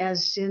 So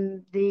as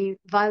in the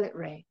violet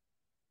ray,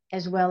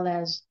 as well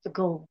as the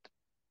gold,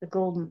 the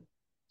golden.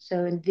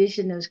 So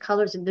envision those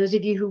colors. And those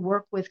of you who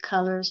work with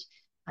colors,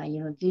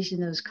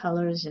 envision those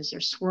colors as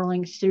they're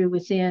swirling through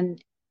within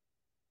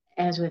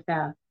as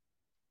without.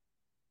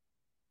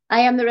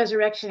 I am the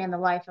resurrection and the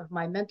life of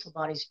my mental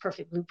body's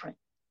perfect blueprint.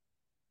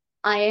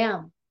 I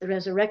am the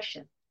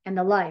resurrection and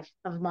the life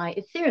of my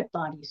etheric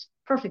body's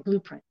perfect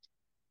blueprint.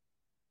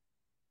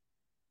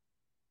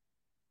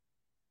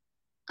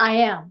 I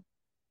am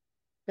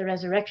the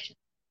resurrection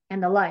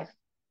and the life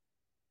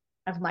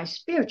of my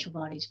spiritual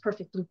body's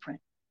perfect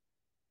blueprint.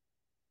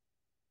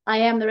 I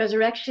am the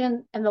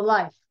resurrection and the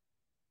life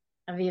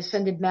of the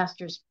Ascended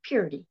Master's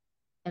purity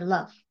and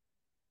love.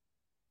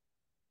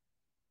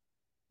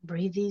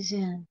 Breathe these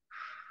in.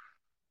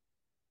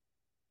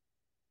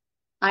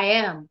 I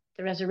am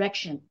the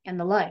resurrection and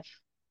the life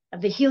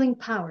of the healing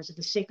powers of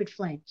the sacred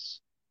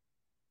flames.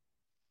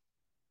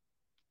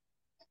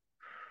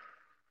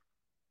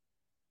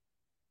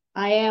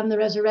 I am the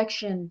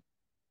resurrection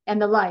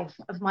and the life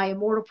of my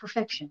immortal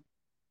perfection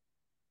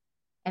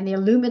and the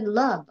illumined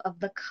love of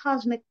the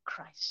cosmic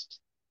Christ.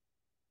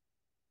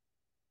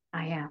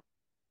 I am.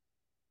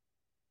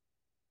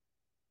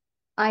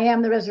 I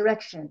am the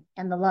resurrection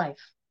and the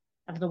life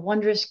of the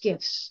wondrous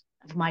gifts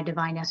of my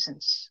divine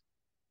essence.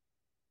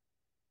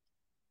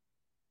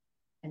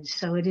 And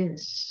so it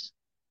is.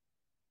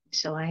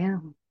 So I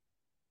am.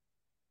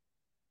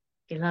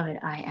 Beloved,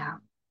 I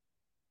am.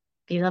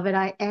 Beloved,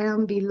 I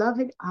am.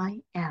 Beloved, I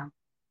am.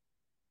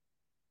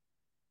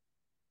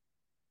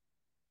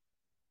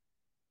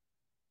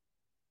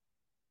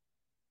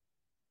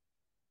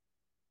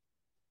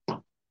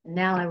 And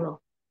now I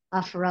will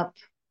offer up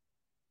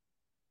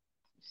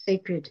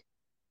sacred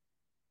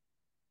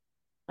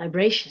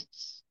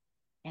vibrations.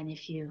 And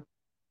if you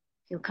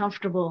feel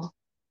comfortable,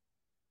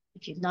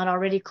 if you've not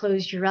already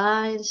closed your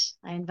eyes,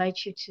 I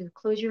invite you to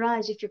close your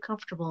eyes if you're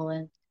comfortable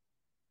and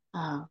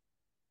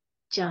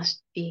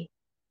just be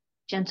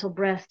gentle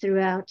breath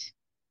throughout,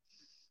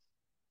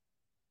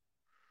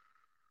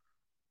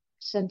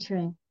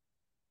 centering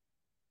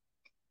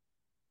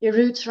your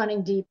roots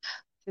running deep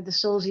through the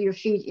soles of your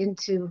feet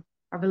into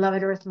our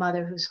beloved Earth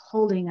Mother, who's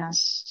holding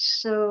us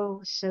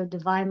so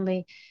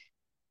divinely,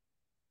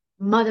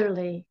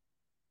 motherly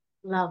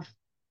love,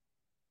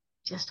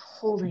 just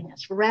holding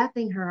us,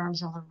 wrapping her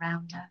arms all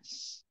around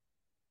us.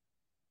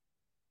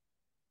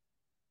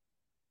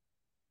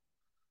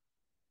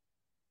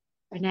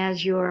 And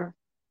as your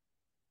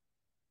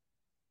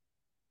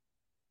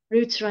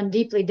roots run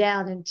deeply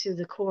down into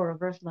the core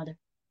of Earth Mother,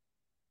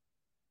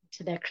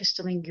 to that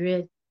crystalline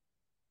grid,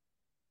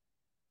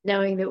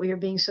 knowing that we are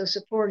being so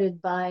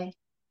supported by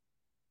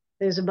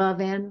those above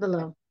and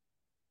below.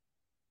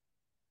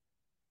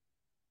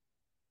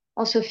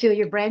 Also feel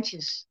your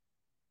branches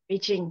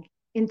reaching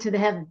into the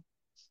heavens,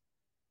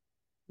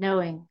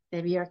 knowing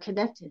that we are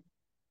connected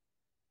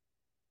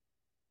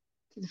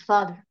to the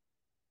Father.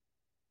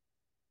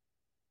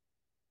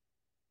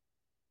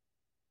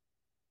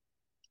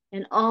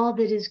 And all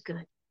that is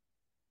good.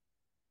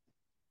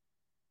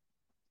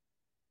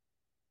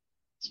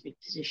 Let's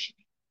reposition.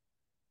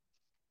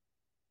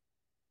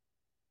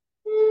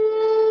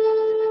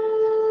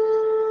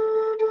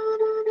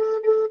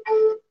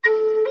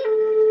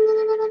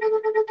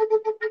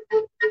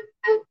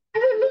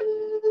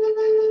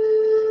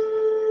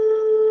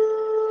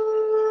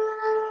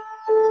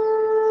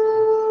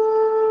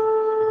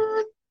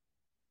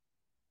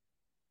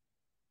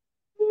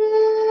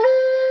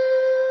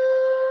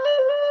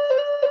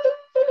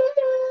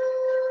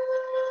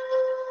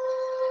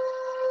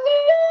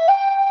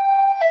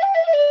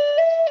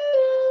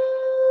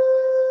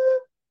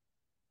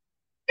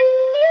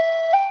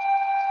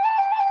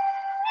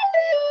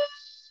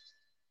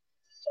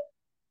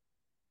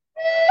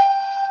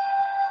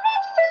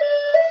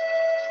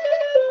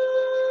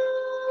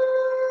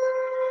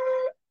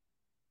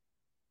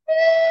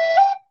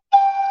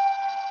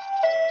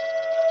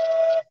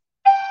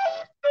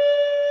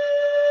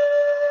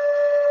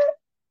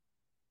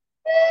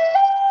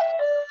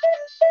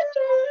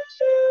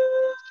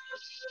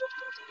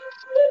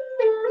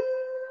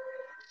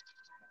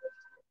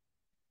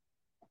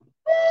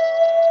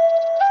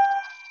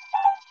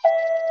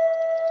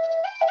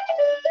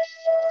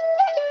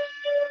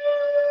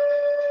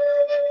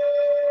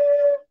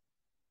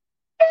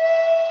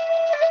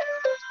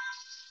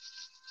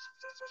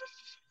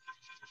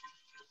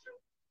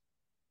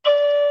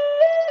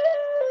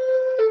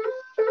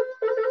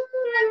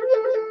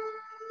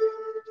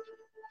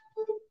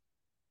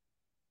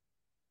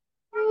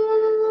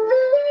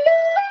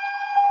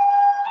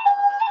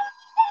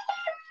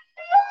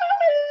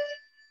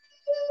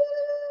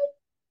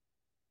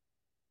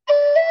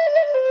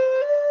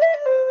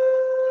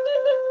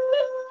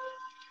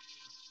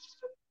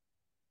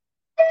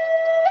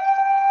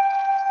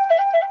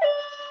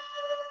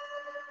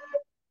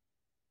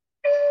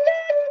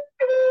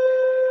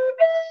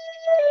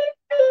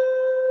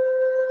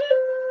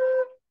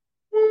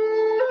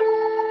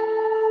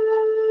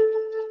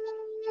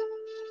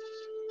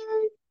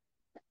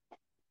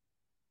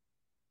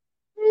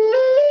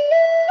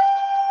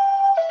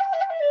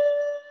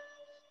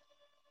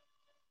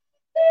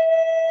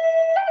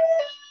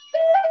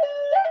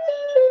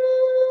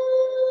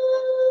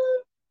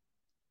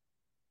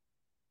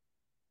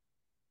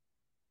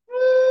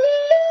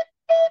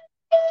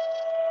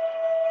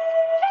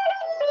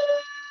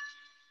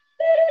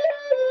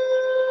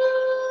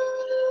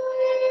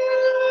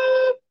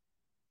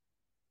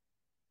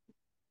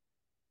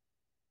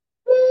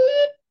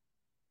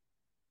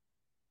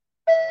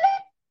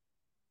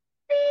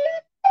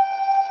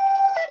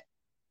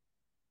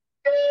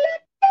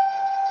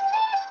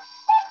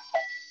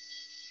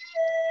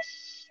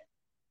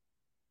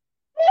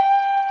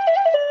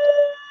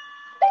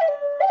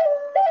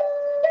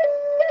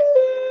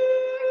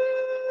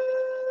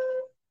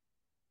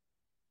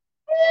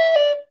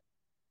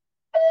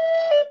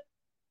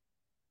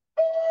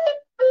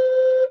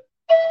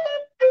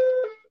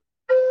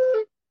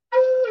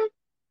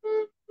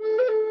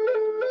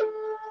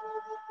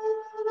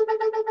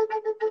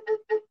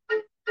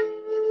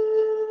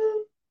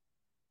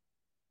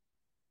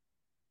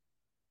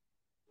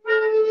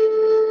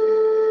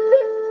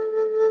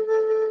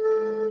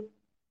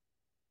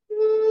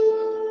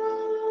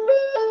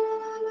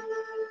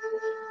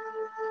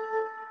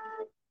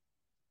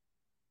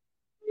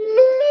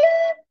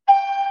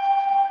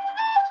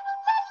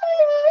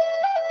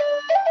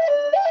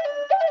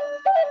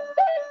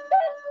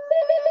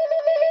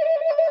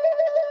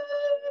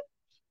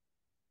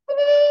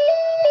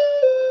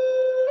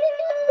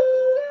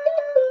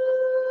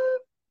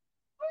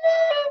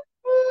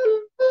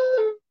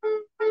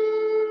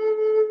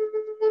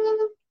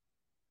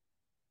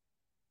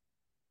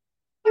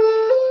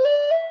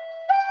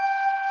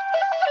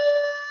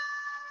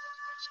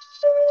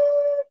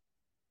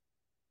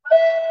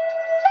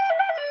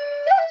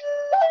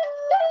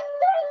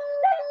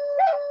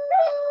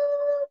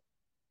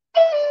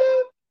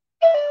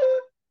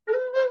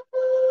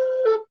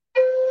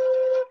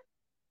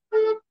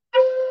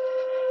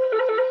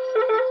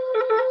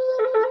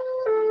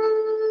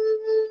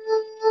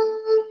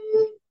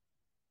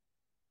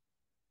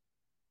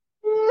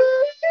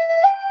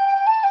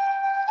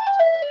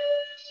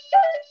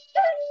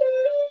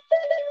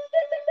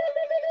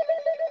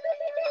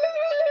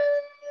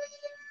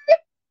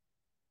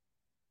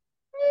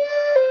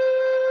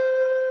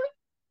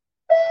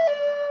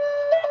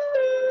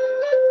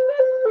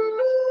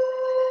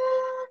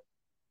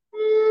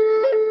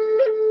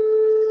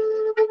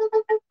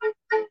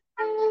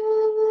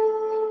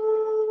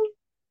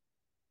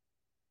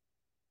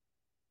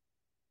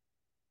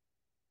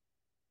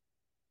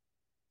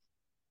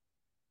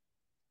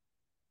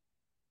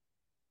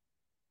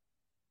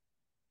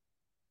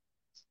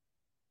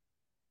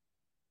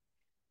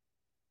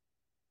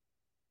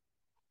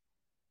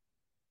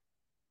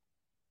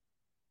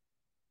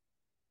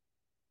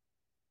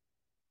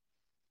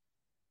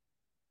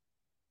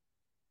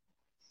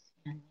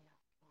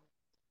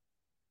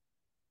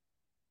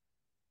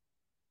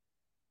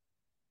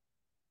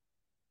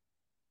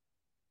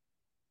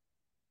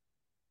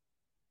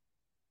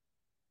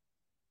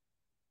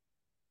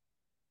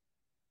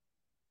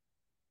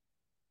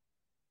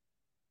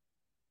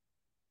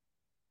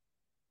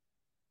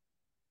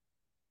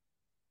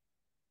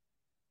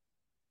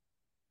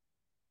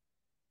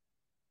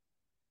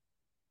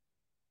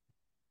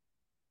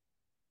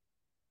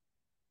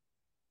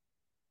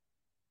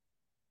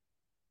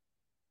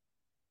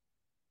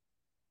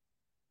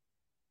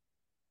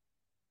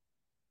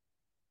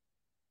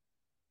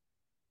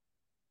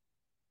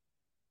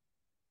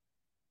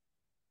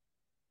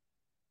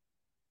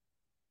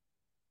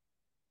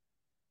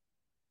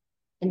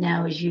 And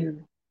now as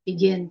you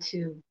begin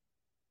to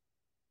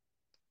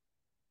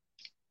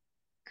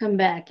come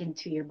back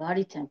into your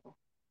body temple,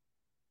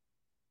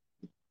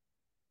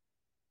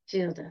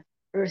 feel the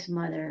Earth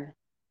Mother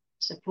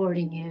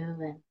supporting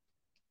you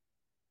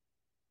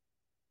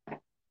and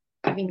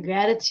giving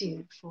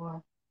gratitude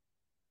for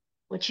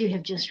what you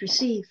have just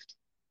received.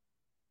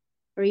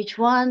 For each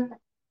one,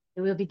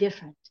 it will be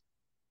different.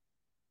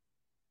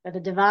 But the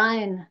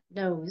divine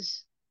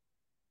knows,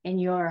 and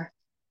your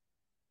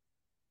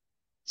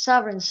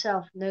sovereign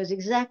self knows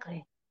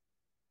exactly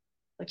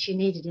what you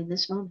needed in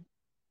this moment.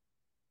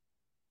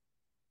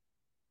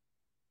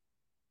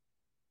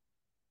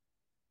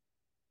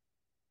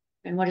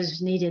 And what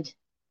is needed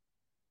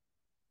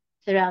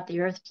throughout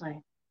the earth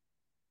plane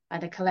by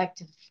the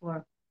collective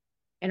for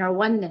in our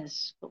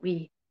oneness. But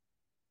we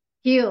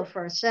heal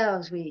for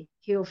ourselves, we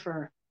heal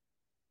for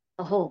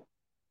the whole.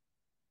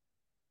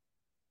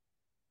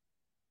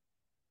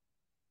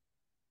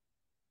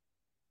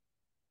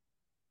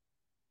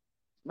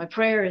 My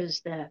prayer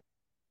is that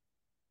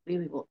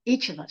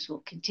each of us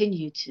will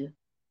continue to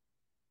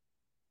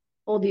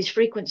hold these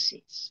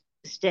frequencies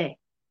this day.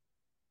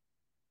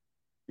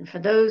 And for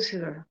those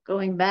who are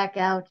going back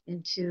out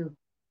into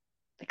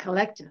the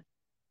collective,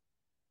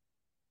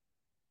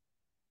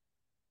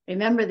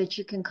 remember that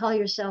you can call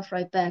yourself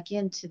right back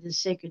into the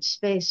sacred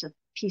space of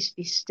peace,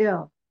 be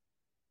still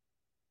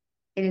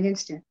in an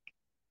instant.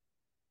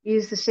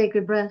 Use the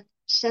sacred breath,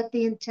 set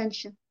the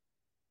intention,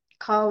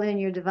 call in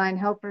your divine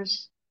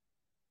helpers,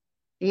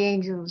 the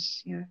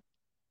angels,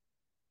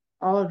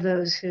 all of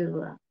those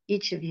who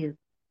each of you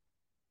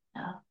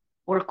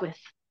work with.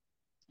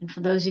 And for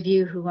those of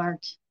you who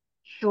aren't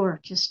sure,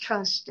 just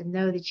trust and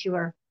know that you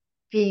are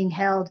being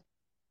held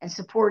and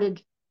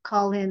supported.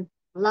 Call in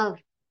love.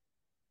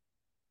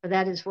 For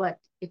that is what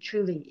it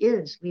truly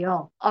is. We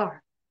all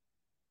are.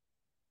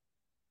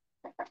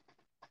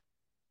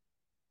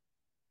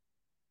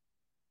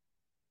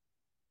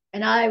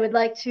 And I would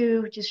like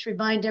to just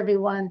remind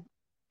everyone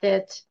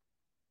that,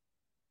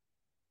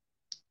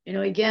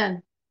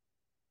 again,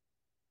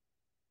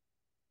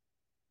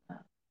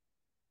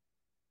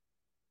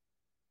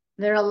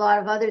 there are a lot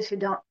of others who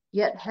don't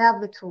yet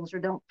have the tools or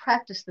don't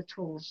practice the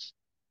tools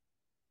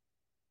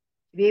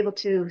to be able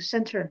to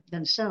center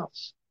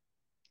themselves.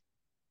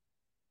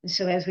 And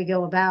so as we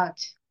go about,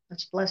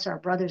 let's bless our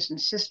brothers and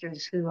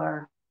sisters who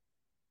are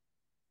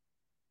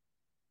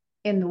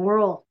in the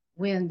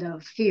whirlwind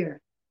of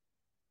fear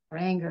or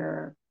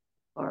anger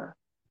or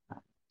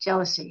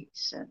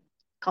jealousies and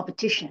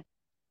competition.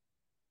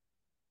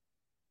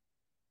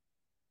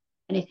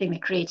 Anything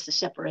that creates the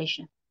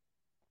separation.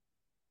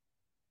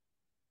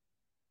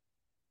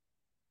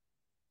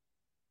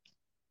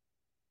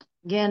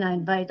 Again, I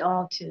invite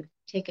all to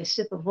take a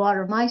sip of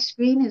water. My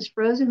screen is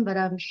frozen, but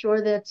I'm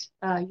sure that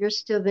you're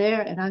still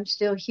there and I'm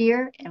still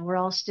here and we're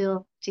all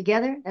still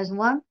together as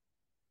one.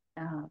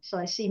 So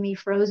I see me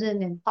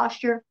frozen in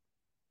posture.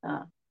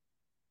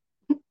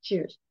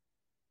 Cheers.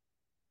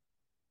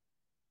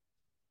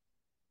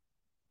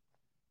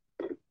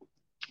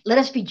 Let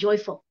us be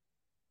joyful.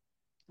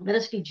 Let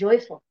us be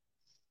joyful.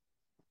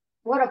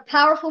 What a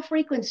powerful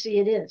frequency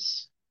it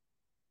is.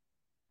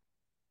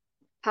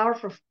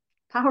 Powerful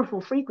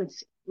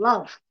frequency.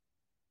 Love,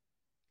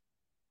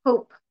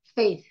 hope,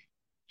 faith,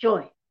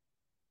 joy.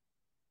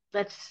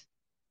 Let's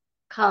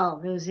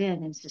call those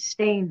in and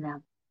sustain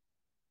them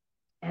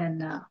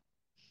and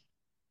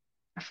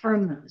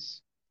affirm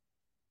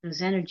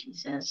those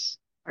energies as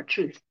our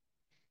truth.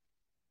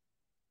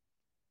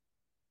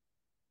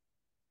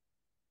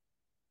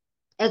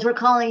 As we're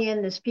calling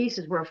in this piece,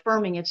 as we're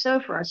affirming it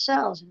so for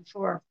ourselves and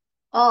for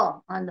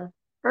all on the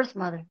Earth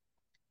Mother,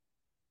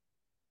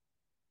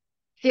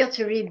 feel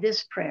to read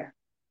this prayer.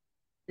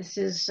 This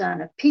is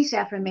a peace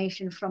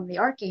affirmation from the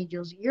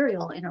archangels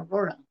Uriel and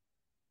Aurora.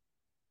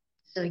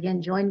 So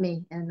again, join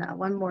me in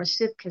one more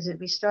sip, because if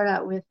we start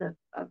out with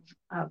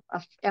a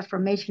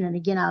affirmation, and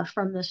again, I'll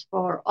affirm this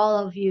for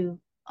all of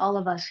you, all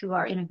of us who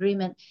are in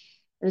agreement,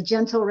 the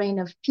gentle rain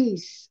of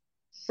peace.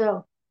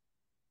 So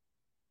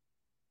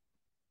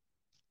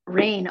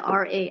rain,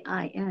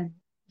 R-A-I-N,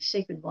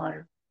 sacred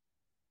water.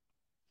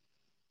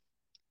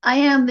 I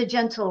am the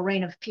gentle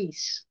rain of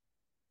peace.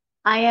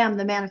 I am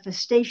the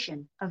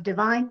manifestation of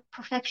divine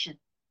perfection.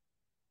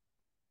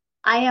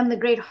 I am the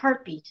great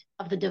heartbeat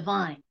of the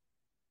divine,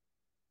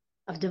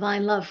 of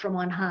divine love from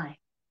on high.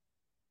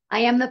 I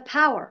am the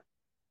power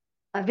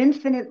of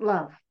infinite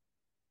love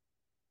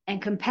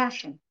and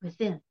compassion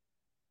within.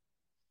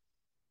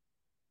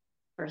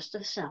 First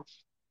of self.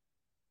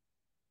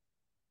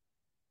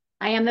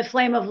 I am the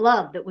flame of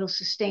love that will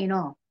sustain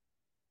all.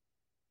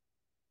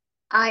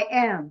 I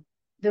am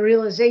the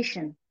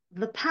realization of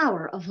the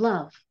power of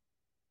love.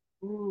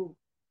 Ooh,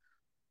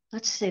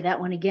 let's say that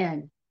one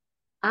again.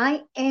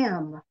 I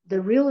am the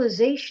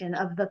realization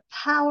of the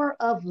power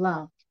of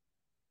love.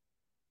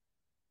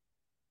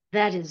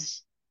 That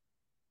is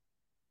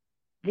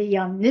the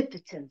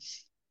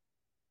omnipotence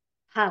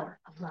power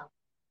of love.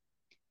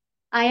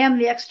 I am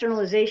the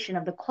externalization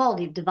of the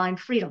quality of divine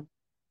freedom.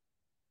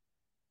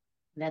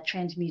 That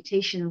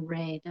transmutation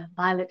ray, the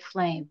violet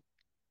flame,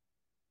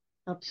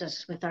 helps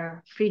us with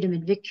our freedom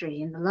and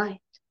victory in the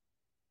light.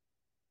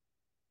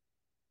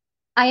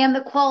 I am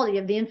the quality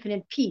of the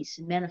infinite peace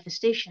and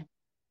manifestation.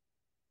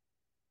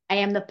 I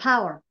am the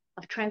power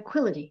of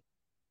tranquility.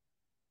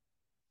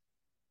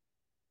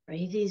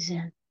 Breathe these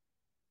in.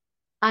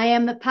 I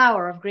am the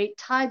power of great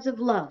tides of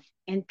love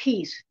and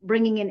peace,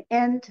 bringing an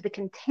end to the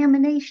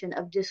contamination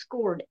of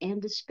discord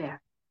and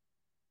despair.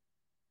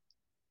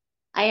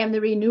 I am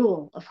the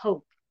renewal of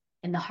hope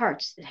in the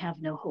hearts that have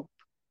no hope.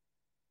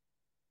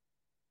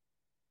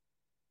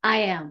 I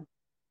am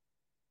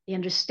the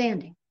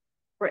understanding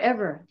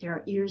wherever there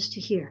are ears to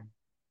hear.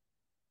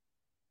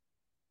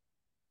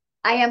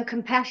 I am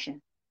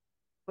compassion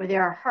where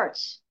there are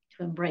hearts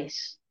to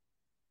embrace.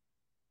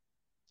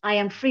 I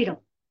am freedom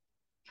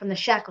from the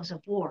shackles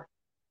of war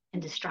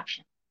and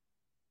destruction.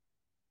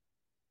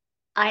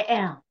 I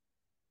am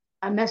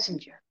a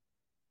messenger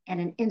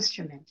and an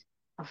instrument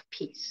of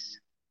peace.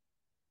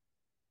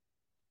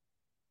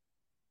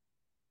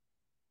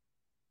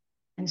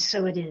 And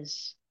so it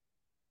is.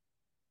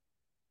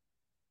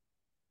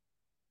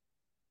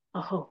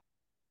 Aho.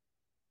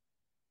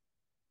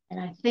 And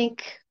I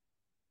think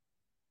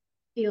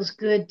it feels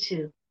good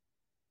to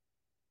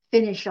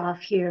finish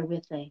off here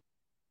with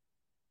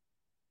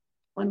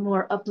one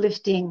more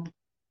uplifting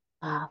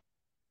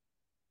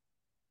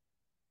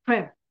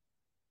prayer.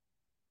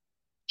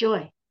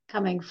 Joy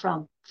coming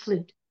from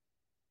flute.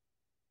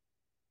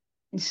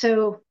 And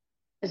so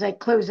as I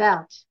close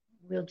out,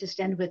 we'll just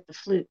end with the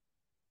flute.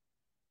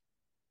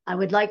 I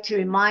would like to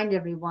remind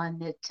everyone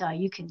that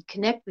you can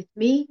connect with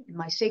me in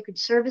my sacred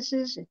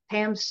services at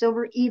Pam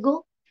Silver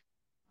Eagle.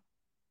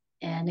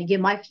 And again,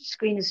 my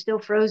screen is still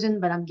frozen,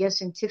 but I'm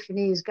guessing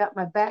Tiffany has got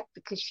my back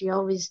because she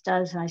always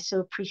does. And I so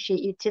appreciate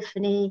you,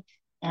 Tiffany,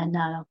 and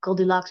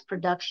Goldilocks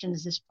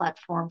Productions, this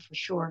platform for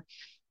sure.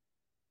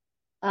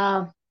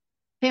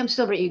 Pam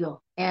Silver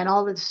Eagle and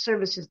all of the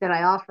services that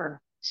I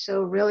offer,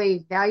 so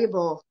really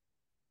valuable,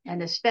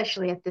 and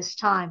especially at this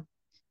time.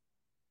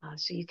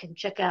 So you can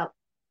check out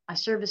my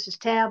services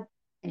tab.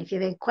 And if you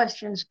have any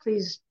questions,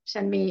 please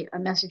send me a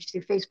message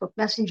through Facebook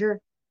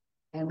Messenger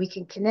and we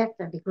can connect.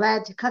 I'd be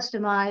glad to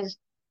customize,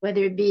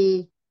 whether it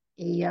be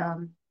a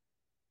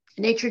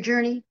nature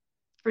journey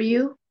for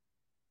you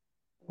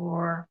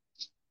or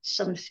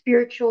some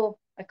spiritual,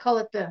 I call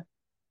it the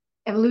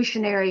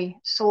evolutionary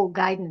soul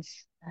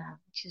guidance,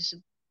 which is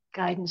a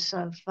guidance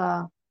of,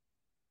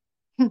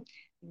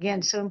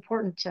 again, so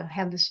important to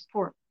have the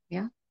support.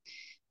 Yeah.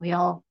 We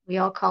all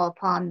call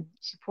upon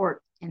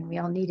support and we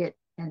all need it.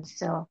 And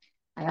so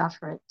I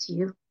offer it to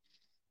you.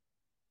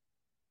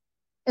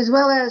 As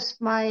well as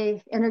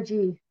my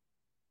energy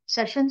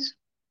sessions,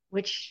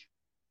 which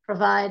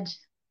provide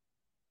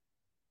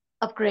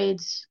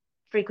upgrades,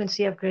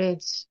 frequency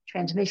upgrades,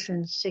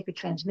 transmissions, sacred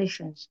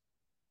transmissions.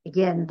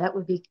 Again, that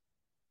would be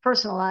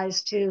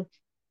personalized to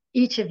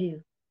each of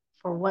you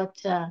for what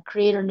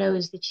Creator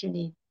knows that you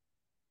need.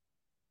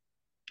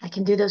 I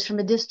can do those from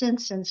a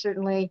distance and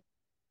certainly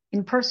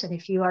in person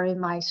if you are in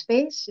my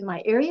space, in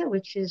my area,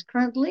 which is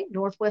currently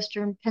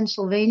northwestern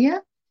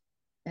Pennsylvania.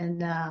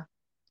 And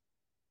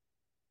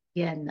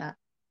again,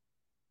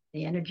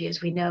 the energy,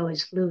 as we know,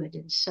 is fluid.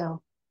 And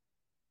so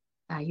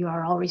you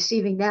are all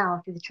receiving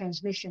now through the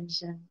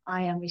transmissions, and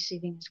I am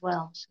receiving as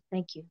well. So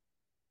thank you.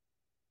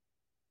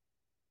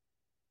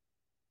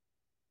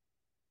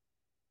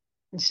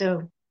 And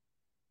so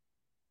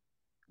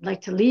I'd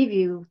like to leave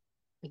you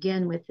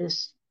again with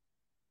this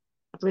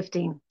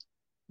uplifting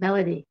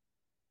melody.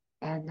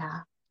 And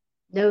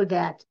know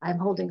that I'm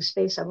holding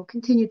space. I will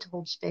continue to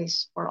hold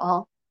space for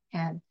all.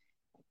 And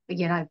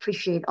again, I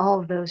appreciate all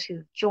of those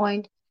who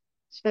joined,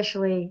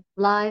 especially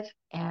live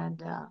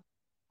and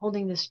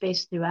holding this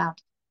space throughout.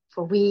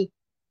 For we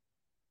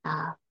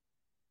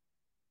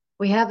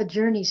have a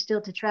journey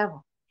still to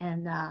travel.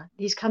 And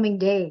these coming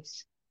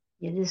days,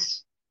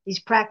 these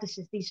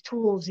practices, these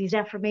tools, these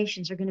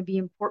affirmations are going to be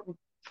important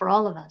for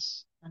all of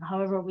us. And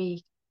however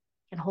we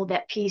can hold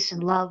that peace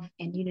and love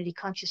and unity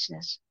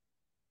consciousness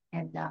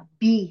and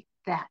be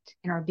that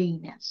in our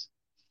beingness.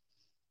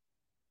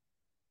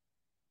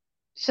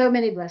 So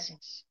many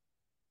blessings.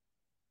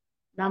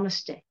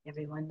 Namaste,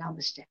 everyone.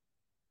 Namaste.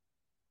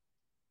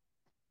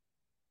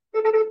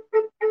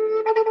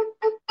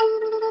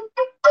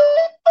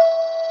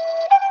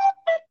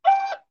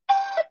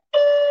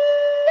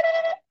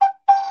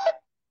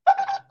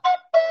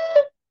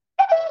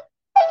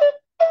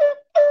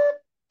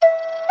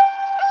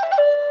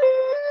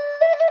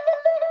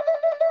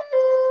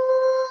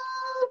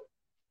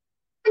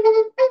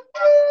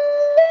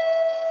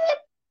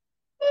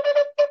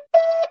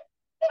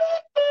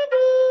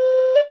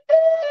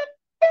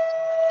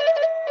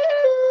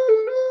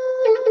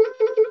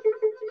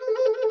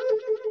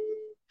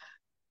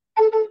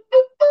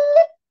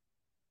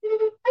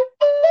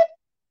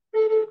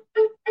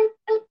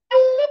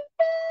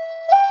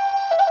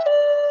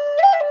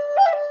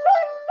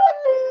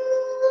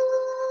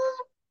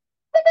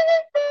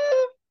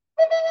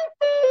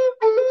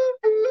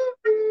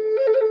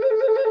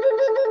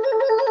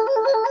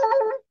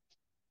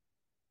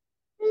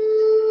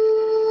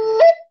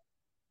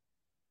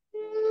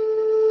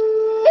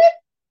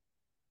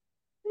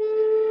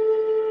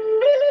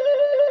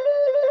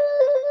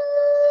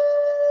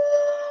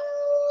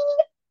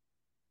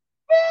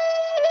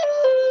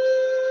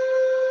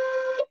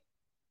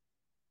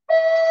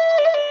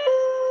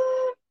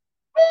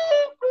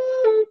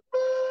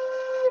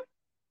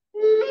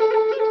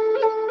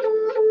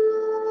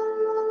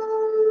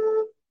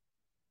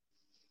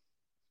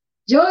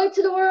 Joy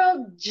to the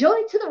world,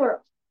 joy to the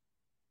world.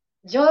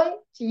 Joy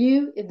to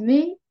you and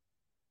me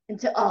and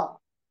to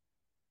all.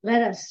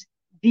 Let us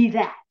be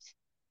that.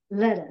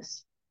 Let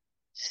us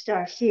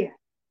start here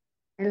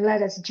and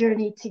let us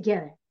journey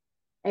together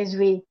as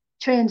we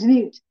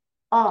transmute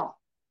all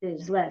that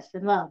is less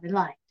than love and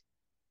light.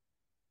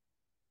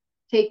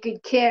 Take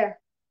good care.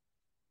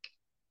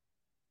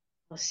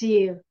 I'll see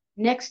you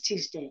next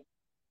Tuesday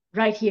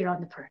right here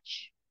on The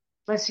Perch.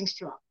 Blessings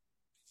to all.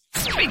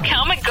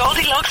 Become a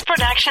Goldilocks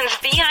Productions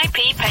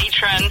VIP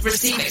patron.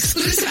 Receive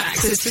exclusive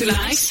access to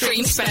live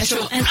stream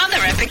special and other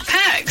epic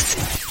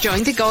perks.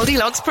 Join the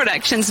Goldilocks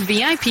Productions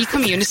VIP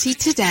community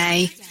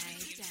today.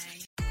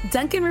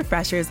 Dunkin'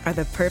 Refreshers are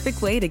the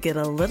perfect way to get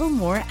a little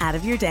more out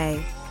of your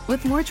day.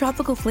 With more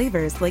tropical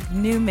flavors like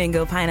new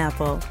mango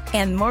pineapple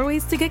and more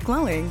ways to get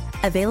glowing.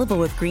 Available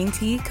with green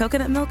tea,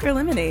 coconut milk, or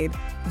lemonade.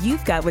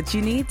 You've got what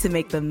you need to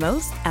make the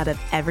most out of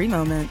every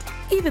moment,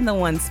 even the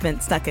ones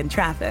spent stuck in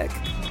traffic.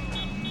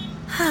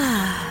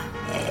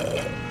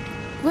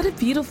 What a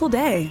beautiful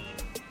day.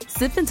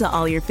 Sip into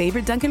all your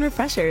favorite Dunkin'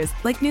 Refreshers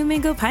like new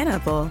mango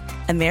pineapple.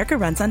 America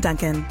runs on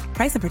Dunkin'.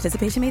 Price and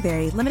participation may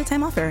vary. Limited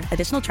time offer.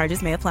 Additional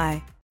charges may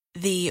apply.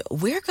 The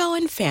We're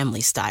Going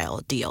Family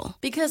Style deal.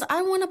 Because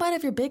I want a bite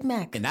of your Big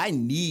Mac. And I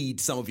need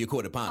some of your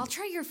Quarter Pounder. I'll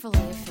try your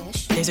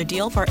Filet-O-Fish. There's a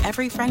deal for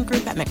every friend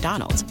group at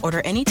McDonald's.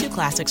 Order any 2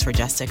 classics for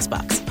just $6.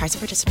 Price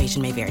and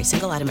participation may vary.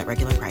 Single item at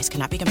regular price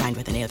cannot be combined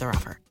with any other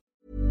offer.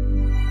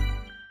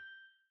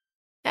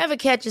 Ever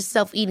catch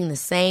yourself eating the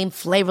same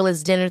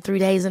flavorless dinner 3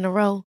 days in a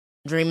row?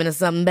 Dreaming of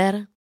something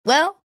better?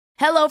 Well,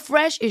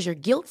 HelloFresh is your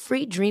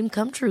guilt-free dream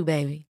come true,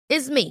 baby.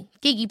 It's me,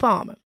 Keke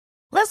Palmer.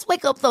 Let's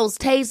wake up those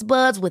taste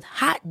buds with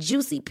hot,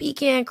 juicy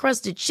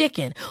pecan-crusted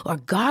chicken or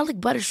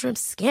garlic butter shrimp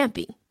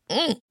scampi.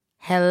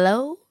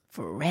 Hello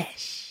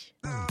Fresh.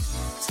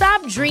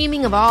 Stop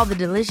dreaming of all the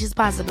delicious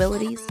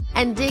possibilities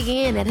and dig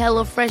in at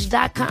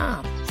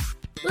HelloFresh.com.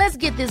 Let's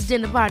get this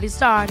dinner party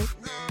started.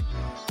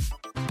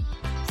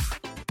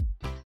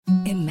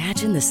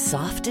 Imagine the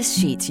softest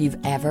sheets you've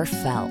ever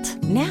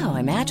felt. Now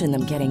imagine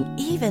them getting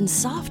even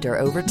softer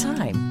over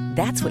time.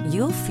 That's what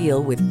you'll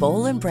feel with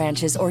Boll &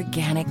 Branch's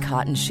organic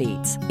cotton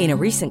sheets. In a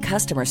recent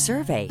customer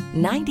survey,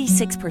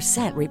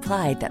 96%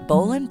 replied that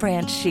Boll &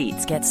 Branch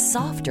sheets get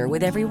softer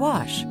with every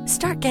wash.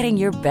 Start getting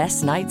your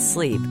best night's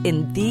sleep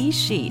in these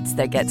sheets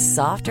that get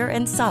softer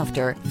and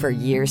softer for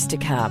years to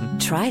come.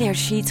 Try their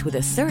sheets with a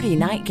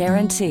 30-night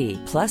guarantee.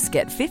 Plus,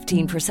 get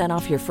 15%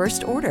 off your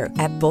first order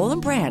at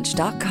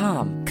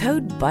bollandbranch.com.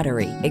 Code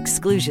BUTTERY.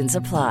 Exclusions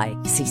apply.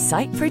 See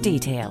site for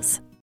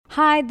details.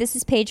 Hi, this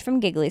is Paige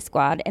from Giggly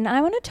Squad, and I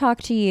want to talk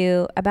to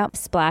you about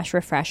Splash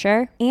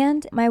Refresher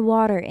and my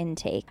water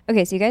intake.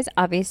 Okay, so you guys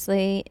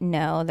obviously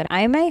know that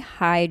I'm a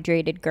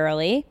hydrated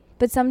girly,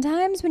 but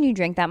sometimes when you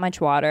drink that much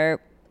water,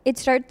 it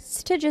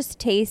starts to just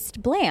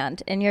taste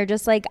bland, and you're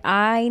just like,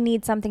 I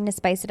need something to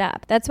spice it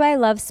up. That's why I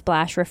love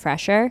Splash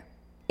Refresher.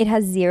 It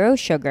has 0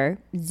 sugar,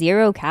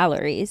 0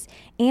 calories,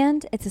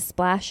 and it's a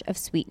splash of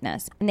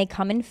sweetness. And they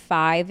come in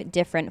 5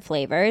 different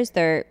flavors.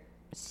 They're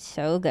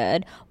so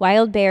good.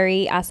 Wild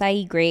berry,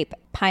 acai grape,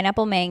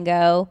 pineapple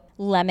mango,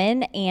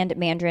 lemon, and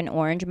mandarin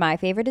orange. My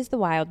favorite is the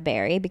wild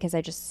berry because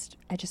I just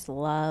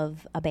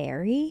love a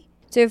berry.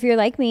 So if you're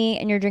like me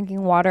and you're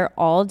drinking water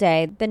all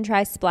day, then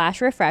try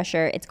Splash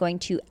Refresher. It's going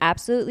to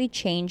absolutely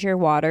change your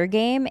water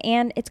game,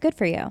 and it's good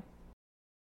for you.